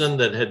main prison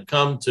that had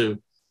come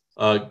to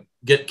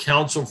get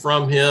counsel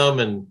from him.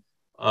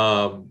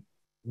 And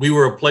we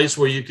were a place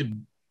where you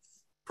could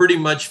pretty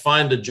much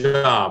find a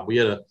job. We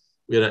had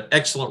an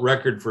excellent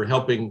record for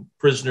helping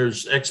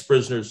prisoners,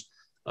 ex-prisoners,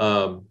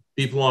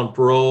 people on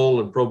parole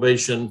and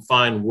probation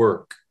find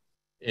work.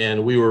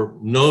 And we were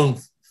known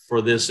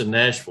for this in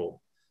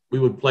Nashville. We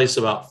would place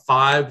about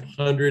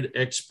 500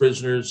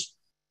 ex-prisoners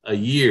a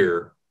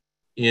year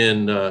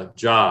in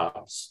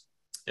jobs.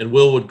 And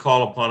Will would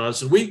call upon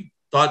us, and we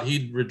thought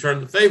he'd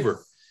return the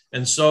favor.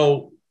 And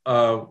so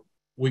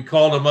we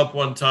called him up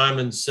one time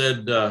and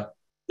said,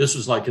 this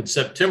was like in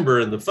September,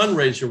 and the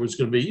fundraiser was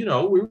going to be,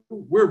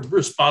 we're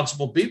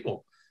responsible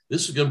people.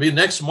 This is going to be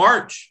next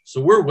March.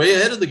 So we're way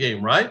ahead of the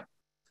game, right?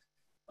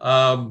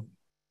 And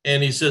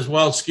he says,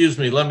 well, excuse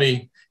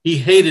me, he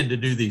hated to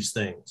do these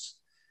things.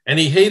 And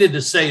he hated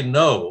to say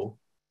no.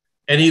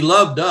 And he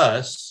loved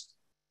us.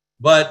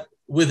 But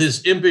with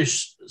his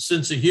impish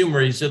sense of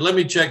humor, he said, let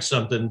me check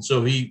something.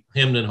 So he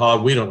hemmed and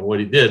hawed. We don't know what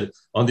he did.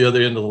 On the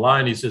other end of the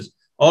line, he says,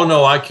 oh,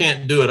 no, I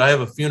can't do it. I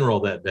have a funeral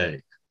that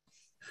day.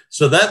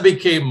 So that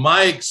became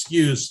my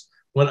excuse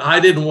when I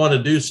didn't want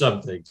to do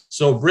something.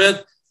 So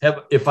Brent,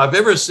 if I've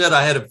ever said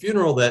I had a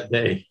funeral that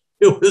day,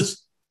 it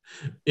was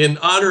in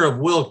honor of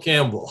Will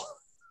Campbell.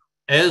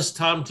 As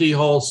Tom T.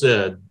 Hall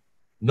said,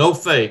 no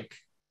fake,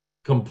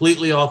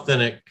 completely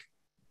authentic,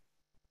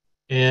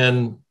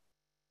 and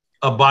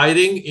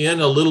abiding in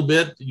a little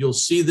bit. You'll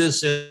see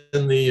this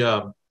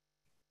in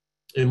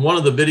one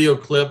of the video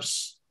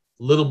clips,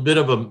 a little bit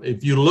of them.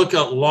 If you look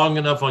up long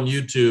enough on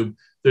YouTube,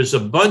 there's a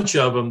bunch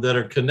of them that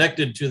are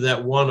connected to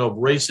that one of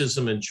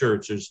racism in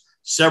church. There's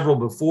several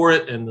before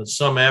it and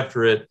some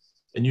after it.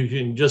 And you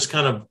can just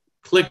kind of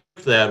click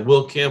that,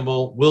 Will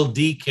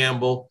D.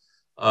 Campbell,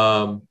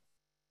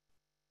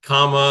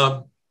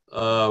 comma,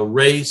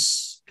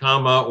 race,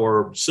 comma,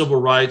 or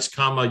civil rights,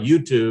 comma,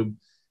 YouTube.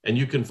 And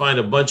you can find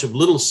a bunch of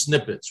little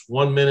snippets,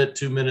 1 minute,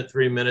 2 minutes,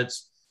 3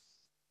 minutes.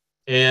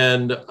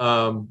 And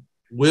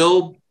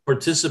Will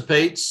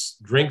participates,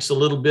 drinks a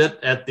little bit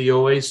at the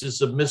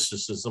Oasis of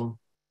Mysticism.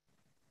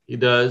 He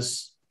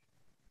does.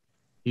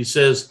 He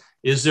says,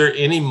 is there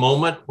any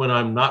moment when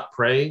I'm not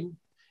praying?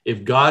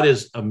 If God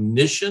is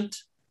omniscient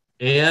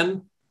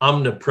and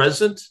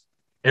omnipresent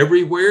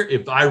everywhere,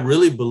 if I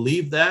really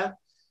believe that,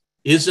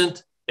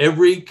 isn't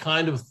every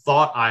kind of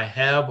thought I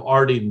have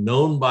already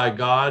known by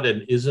God,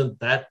 and isn't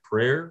that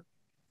prayer?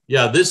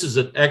 Yeah, this is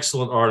an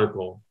excellent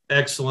article,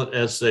 excellent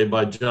essay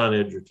by John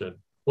Edgerton.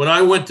 When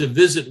I went to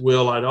visit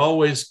Will, I'd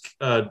always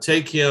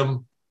take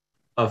him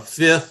a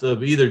fifth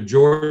of either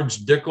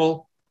George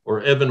Dickel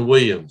or Evan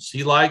Williams.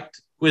 He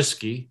liked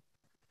whiskey,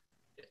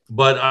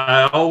 but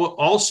I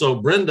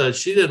also, Brenda,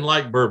 she didn't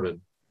like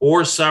bourbon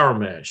or sour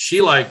mash.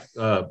 She liked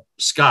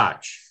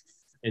scotch,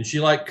 and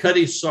she liked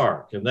Cutty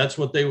Sark, and that's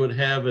what they would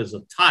have as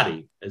a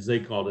toddy, as they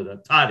called it, a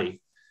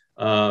toddy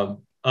of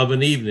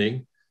an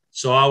evening.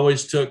 So I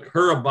always took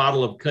her a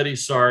bottle of Cutty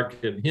Sark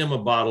and him a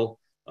bottle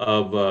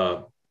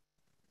of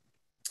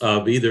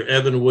either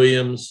Evan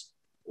Williams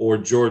or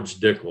George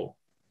Dickel.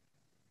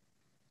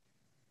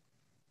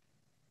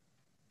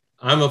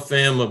 I'm a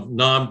fan of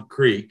Nom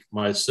Creek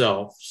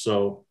myself,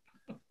 so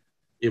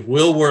if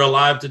Will were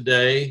alive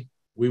today,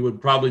 we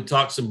would probably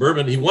talk some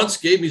bourbon. He once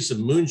gave me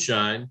some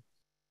moonshine,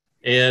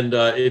 and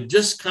it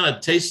just kind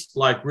of tastes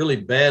like really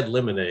bad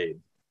lemonade.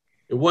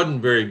 It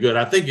wasn't very good.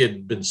 I think it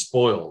had been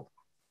spoiled.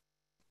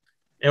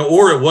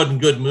 Or it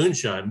wasn't good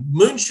moonshine.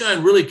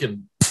 Moonshine really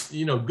can,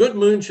 good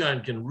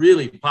moonshine can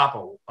really pop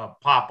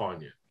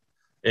on you.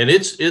 And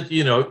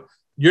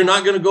you're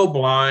not going to go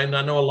blind.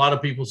 I know a lot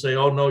of people say,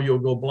 oh, no, you'll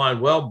go blind.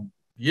 Well,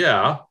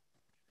 yeah,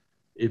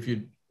 if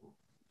you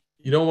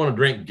don't want to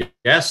drink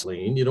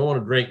gasoline, you don't want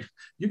to drink,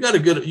 you got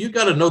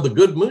to know the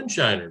good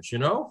moonshiners,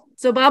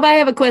 So, Bob, I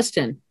have a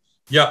question.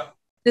 Yeah.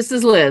 This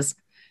is Liz.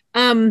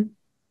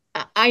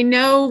 I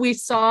know we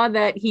saw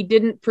that he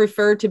didn't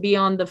prefer to be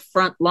on the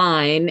front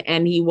line,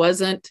 and he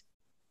wasn't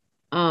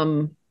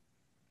out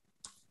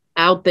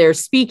there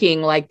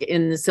speaking like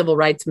in the civil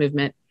rights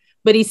movement,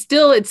 but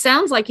it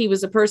sounds like he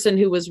was a person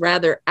who was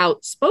rather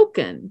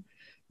outspoken.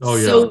 Oh,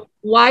 yeah. So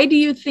why do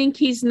you think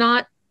he's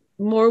not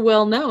more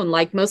well known?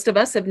 Like most of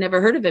us have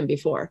never heard of him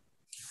before.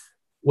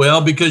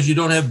 Well, because you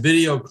don't have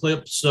video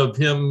clips of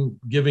him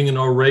giving an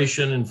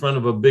oration in front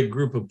of a big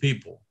group of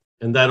people.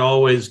 And that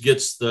always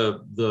gets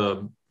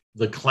the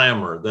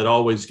clamor, that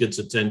always gets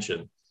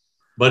attention.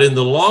 But in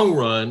the long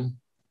run,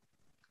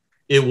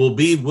 it will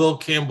be Will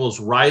Campbell's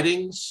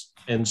writings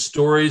and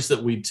stories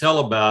that we tell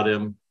about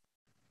him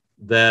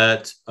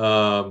that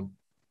are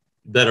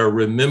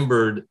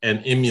remembered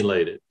and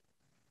emulated.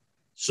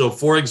 So,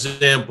 for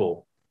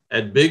example,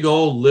 at big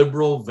old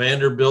liberal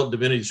Vanderbilt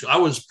Divinity School, I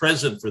was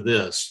present for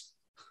this.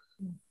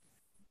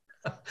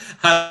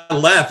 I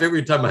laugh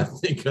every time I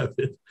think of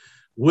it.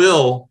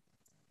 Will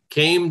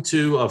came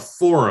to a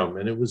forum,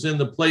 and it was in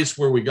the place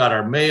where we got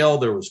our mail.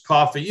 There was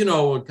coffee,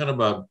 kind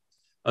of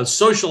a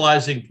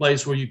socializing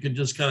place where you could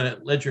just kind of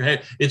let your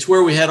hand. It's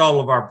where we had all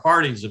of our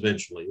parties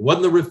eventually. It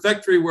wasn't the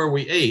refectory where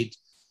we ate,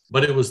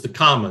 but it was the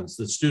commons,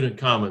 the student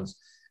commons.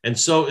 And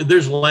so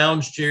there's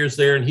lounge chairs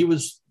there, and he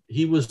was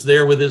he was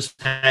there with his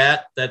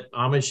hat, that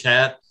Amish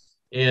hat,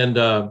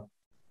 and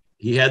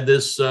he had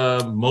this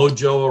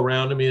mojo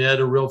around him. He had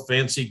a real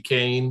fancy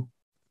cane.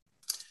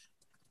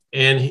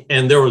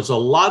 And there was a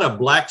lot of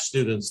black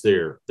students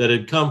there that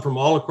had come from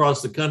all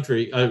across the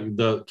country,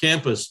 the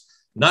campus,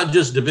 not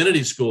just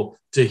Divinity School,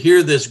 to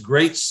hear this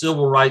great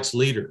civil rights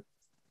leader.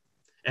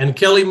 And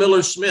Kelly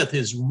Miller Smith,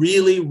 his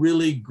really,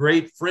 really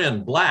great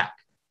friend, black,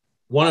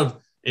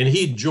 and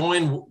he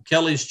joined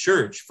Kelly's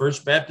church,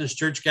 First Baptist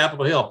Church,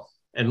 Capitol Hill.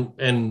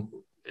 And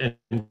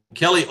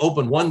Kelly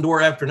opened one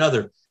door after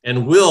another.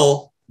 And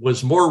Will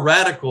was more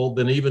radical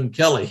than even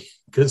Kelly,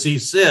 because he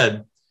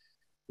said,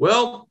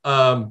 well,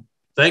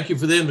 thank you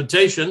for the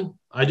invitation.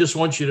 I just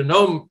want you to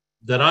know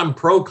that I'm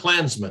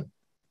pro-Klansman.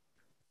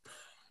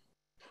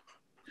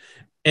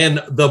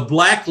 And the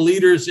black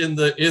leaders in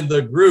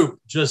the group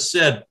just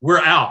said, we're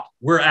out,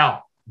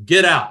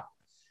 get out,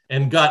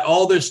 and got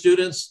all their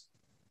students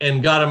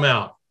and got them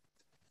out.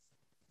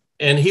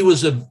 And he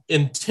was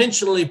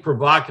intentionally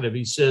provocative.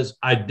 He says,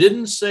 I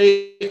didn't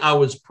say I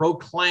was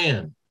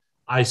pro-Klan.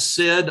 I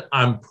said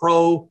I'm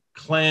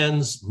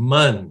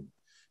pro-Klansman,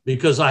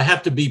 because I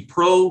have to be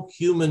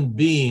pro-human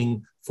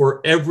being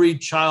for every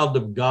child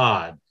of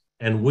God.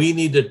 And we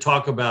need to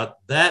talk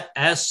about that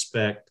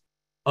aspect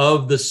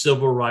of the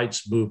civil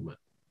rights movement.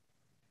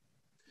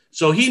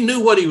 So he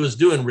knew what he was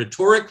doing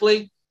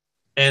rhetorically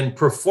and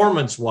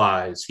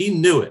performance-wise. He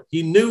knew it.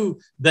 He knew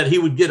that he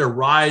would get a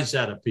rise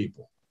out of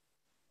people.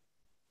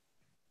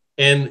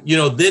 And,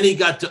 then he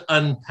got to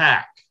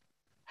unpack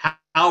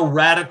how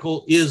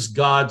radical is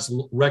God's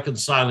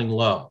reconciling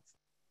love.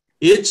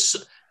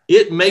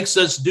 It makes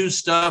us do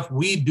stuff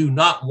we do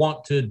not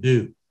want to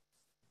do.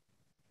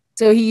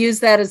 So he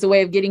used that as a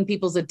way of getting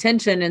people's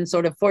attention and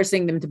sort of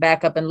forcing them to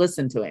back up and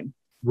listen to him.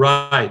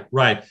 Right.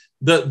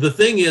 The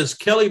thing is,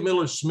 Kelly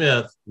Miller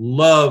Smith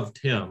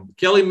loved him.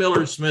 Kelly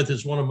Miller Smith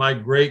is one of my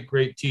great,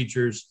 great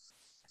teachers.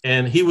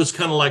 And he was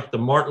kind of like the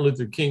Martin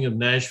Luther King of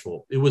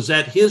Nashville. It was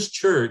at his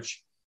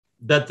church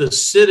that the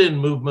sit-in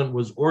movement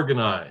was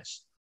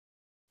organized.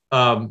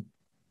 Halberstam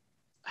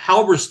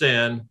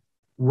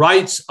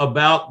writes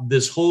about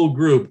this whole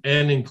group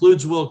and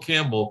includes Will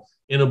Campbell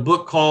in a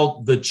book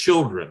called The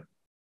Children,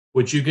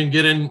 which you can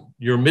get in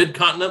your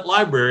Mid-Continent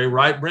library,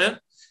 right, Brent?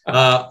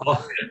 At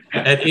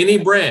any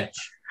branch.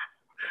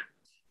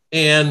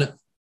 And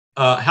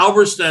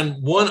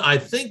Halberstam won, I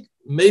think,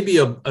 maybe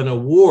an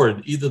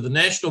award, either the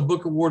National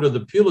Book Award or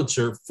the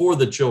Pulitzer, for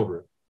The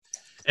Children.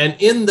 And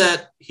in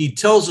that, he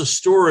tells a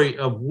story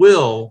of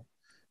Will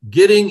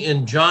getting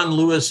in John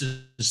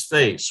Lewis's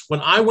face.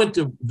 When I went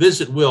to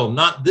visit Will,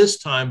 not this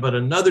time, but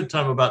another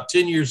time about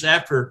 10 years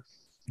after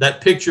that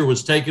picture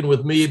was taken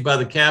with me by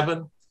the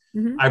cabin,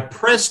 I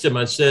pressed him.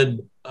 I said,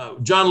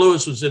 John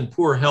Lewis was in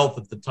poor health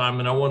at the time,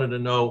 and I wanted to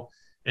know.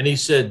 And he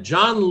said,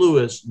 John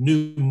Lewis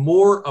knew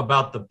more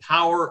about the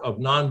power of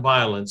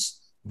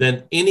nonviolence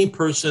than any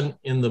person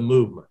in the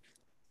movement.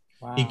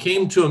 Wow. He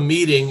came to a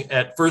meeting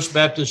at First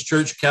Baptist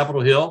Church,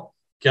 Capitol Hill.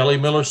 Kelly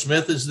Miller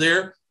Smith is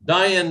there.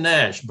 Diane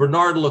Nash,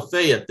 Bernard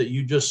Lafayette, that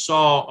you just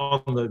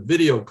saw on the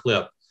video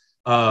clip.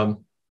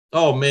 John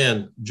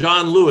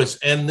Lewis.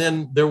 And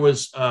then there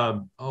was,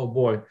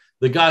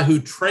 the guy who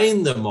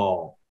trained them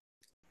all.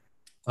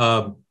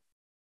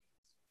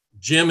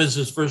 Jim is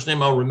his first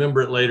name. I'll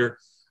remember it later.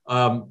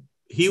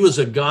 He was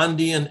a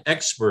Gandhian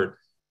expert.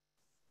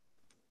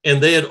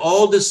 And they had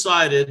all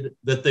decided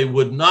that they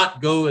would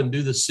not go and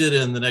do the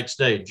sit-in the next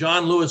day.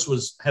 John Lewis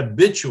was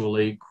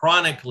habitually,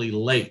 chronically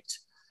late.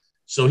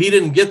 So he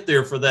didn't get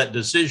there for that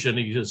decision.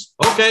 He just,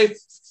 okay,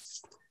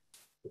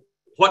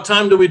 what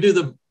time do we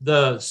do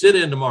the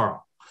sit-in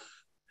tomorrow?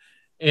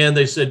 And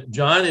they said,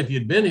 John, if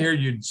you'd been here,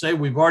 you'd say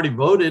we've already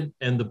voted.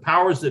 And the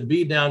powers that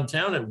be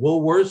downtown at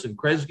Woolworths and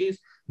Kresge's,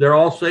 they're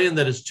all saying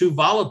that it's too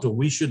volatile.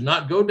 We should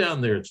not go down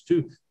there. It's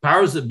too,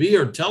 powers that be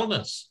are telling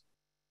us,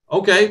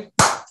 okay,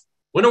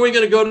 when are we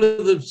going to go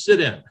to the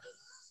sit-in?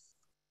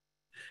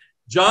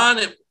 John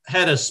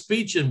had a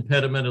speech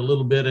impediment a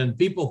little bit, and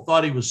people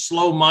thought he was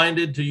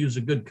slow-minded, to use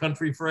a good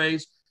country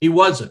phrase. He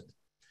wasn't.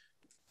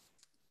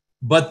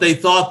 But they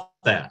thought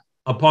that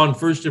upon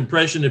first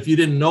impression. If you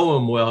didn't know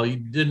him well, you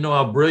didn't know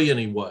how brilliant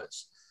he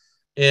was.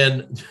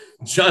 And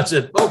John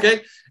said,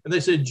 okay. And they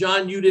said,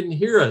 John, you didn't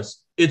hear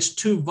us. It's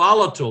too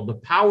volatile. The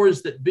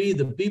powers that be,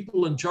 the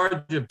people in charge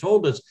have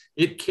told us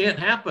it can't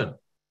happen.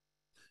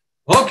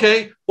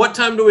 Okay, what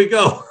time do we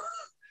go?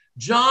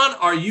 John,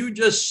 are you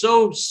just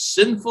so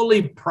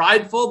sinfully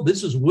prideful?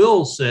 This is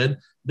Will said,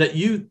 that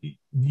you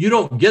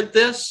don't get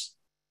this?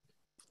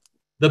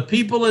 The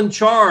people in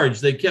charge,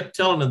 they kept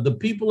telling him, the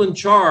people in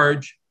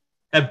charge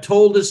have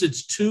told us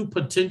it's too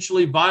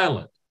potentially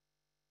violent.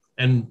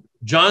 And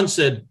John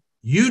said,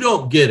 you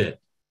don't get it.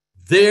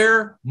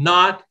 They're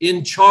not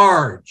in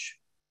charge.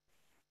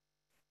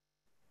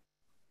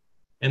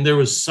 And there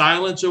was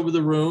silence over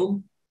the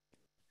room.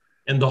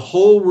 And the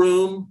whole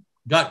room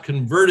got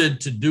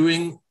converted to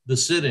doing the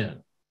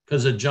sit-in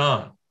because of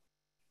John.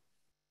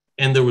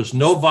 And there was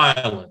no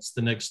violence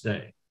the next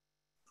day.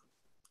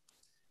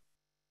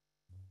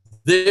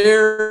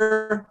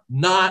 they're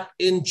not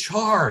in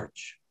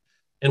charge.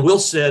 And Will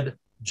said,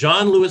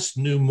 John Lewis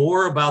knew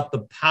more about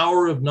the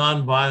power of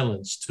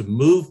nonviolence to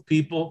move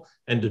people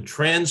and to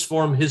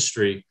transform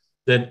history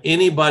than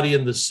anybody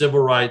in the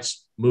civil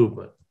rights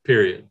movement,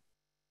 period.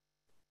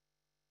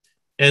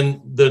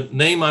 And the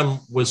name I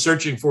was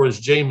searching for is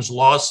James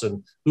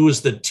Lawson, who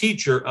was the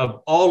teacher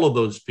of all of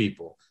those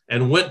people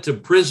and went to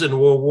prison in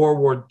World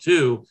War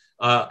II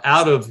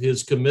out of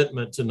his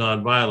commitment to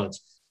nonviolence.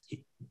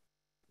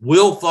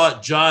 Will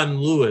thought John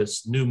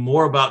Lewis knew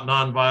more about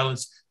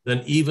nonviolence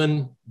than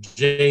even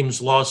James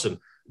Lawson.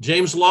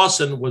 James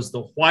Lawson was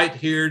the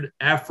white-haired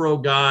Afro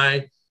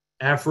guy,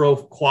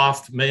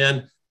 Afro-coiffed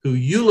man who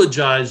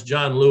eulogized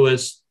John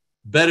Lewis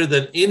better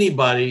than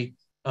anybody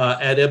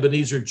at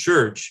Ebenezer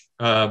Church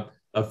a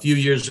few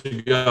years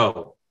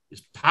ago.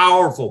 He's a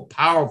powerful,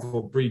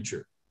 powerful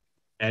preacher.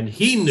 And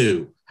he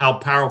knew how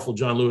powerful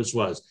John Lewis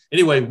was.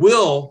 Anyway,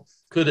 Will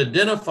could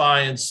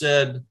identify and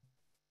said,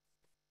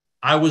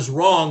 I was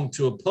wrong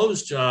to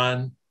oppose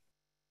John,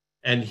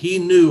 and he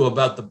knew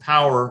about the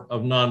power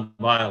of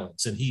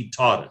nonviolence, and he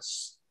taught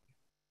us.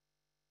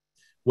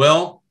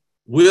 Well,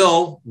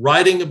 Will,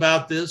 writing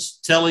about this,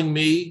 telling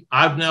me,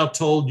 I've now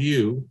told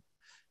you.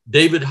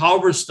 David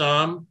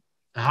Halberstam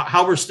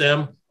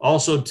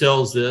also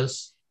tells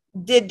this.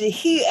 Did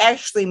he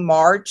actually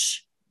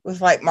march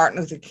with like Martin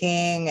Luther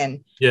King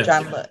and yes.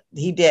 John?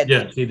 He did.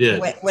 Yes, he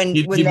did. When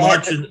he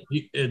marched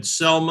in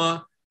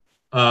Selma.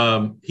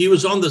 He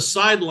was on the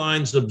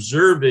sidelines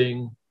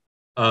observing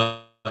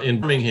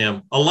in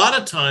Birmingham. A lot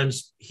of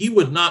times he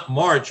would not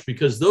march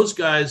because those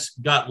guys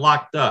got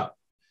locked up,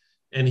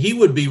 and he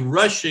would be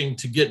rushing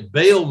to get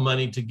bail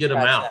money to get them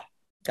out.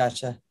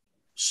 Gotcha.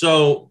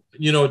 So,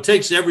 it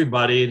takes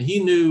everybody, and he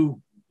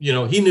knew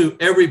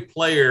every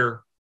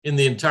player in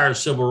the entire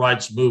civil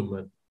rights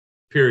movement,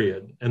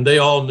 period. And they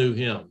all knew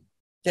him.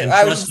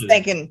 I was just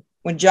thinking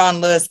when John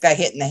Lewis got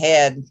hit in the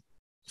head.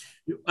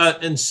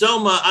 In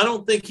Selma, I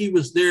don't think he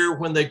was there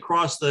when they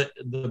crossed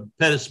the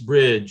Pettus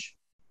Bridge.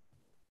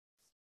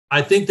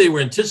 I think they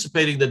were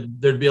anticipating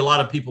that there'd be a lot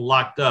of people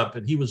locked up,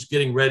 and he was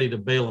getting ready to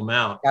bail them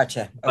out.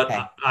 Gotcha. Okay.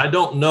 But I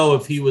don't know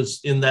if he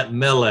was in that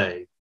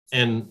melee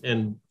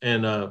and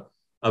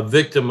a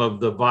victim of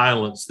the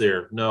violence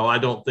there. No, I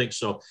don't think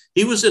so.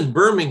 He was in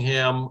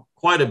Birmingham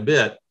quite a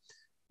bit,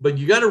 but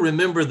you got to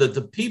remember that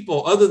the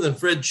people, other than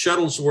Fred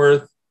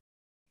Shuttlesworth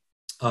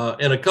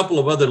and a couple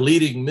of other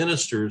leading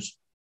ministers,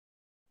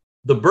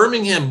 the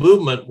Birmingham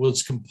movement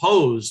was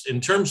composed, in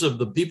terms of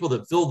the people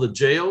that filled the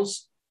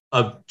jails,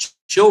 of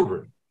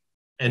children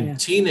and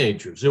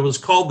teenagers. It was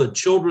called the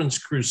Children's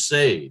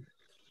Crusade.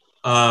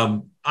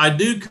 I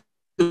do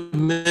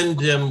commend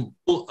him.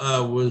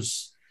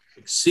 Was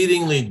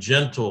exceedingly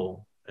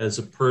gentle as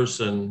a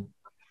person,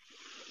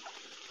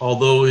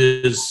 although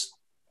his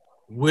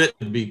wit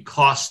could be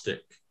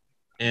caustic,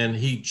 and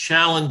he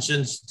challenged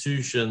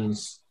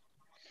institutions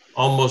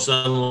almost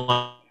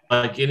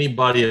unlike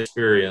anybody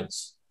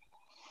experienced.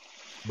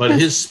 But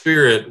his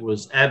spirit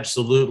was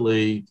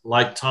absolutely,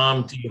 like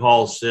Tom T.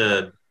 Hall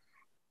said,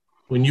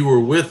 when you were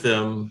with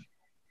him,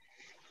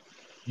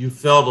 you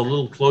felt a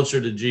little closer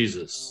to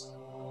Jesus.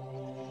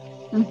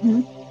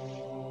 Mm-hmm.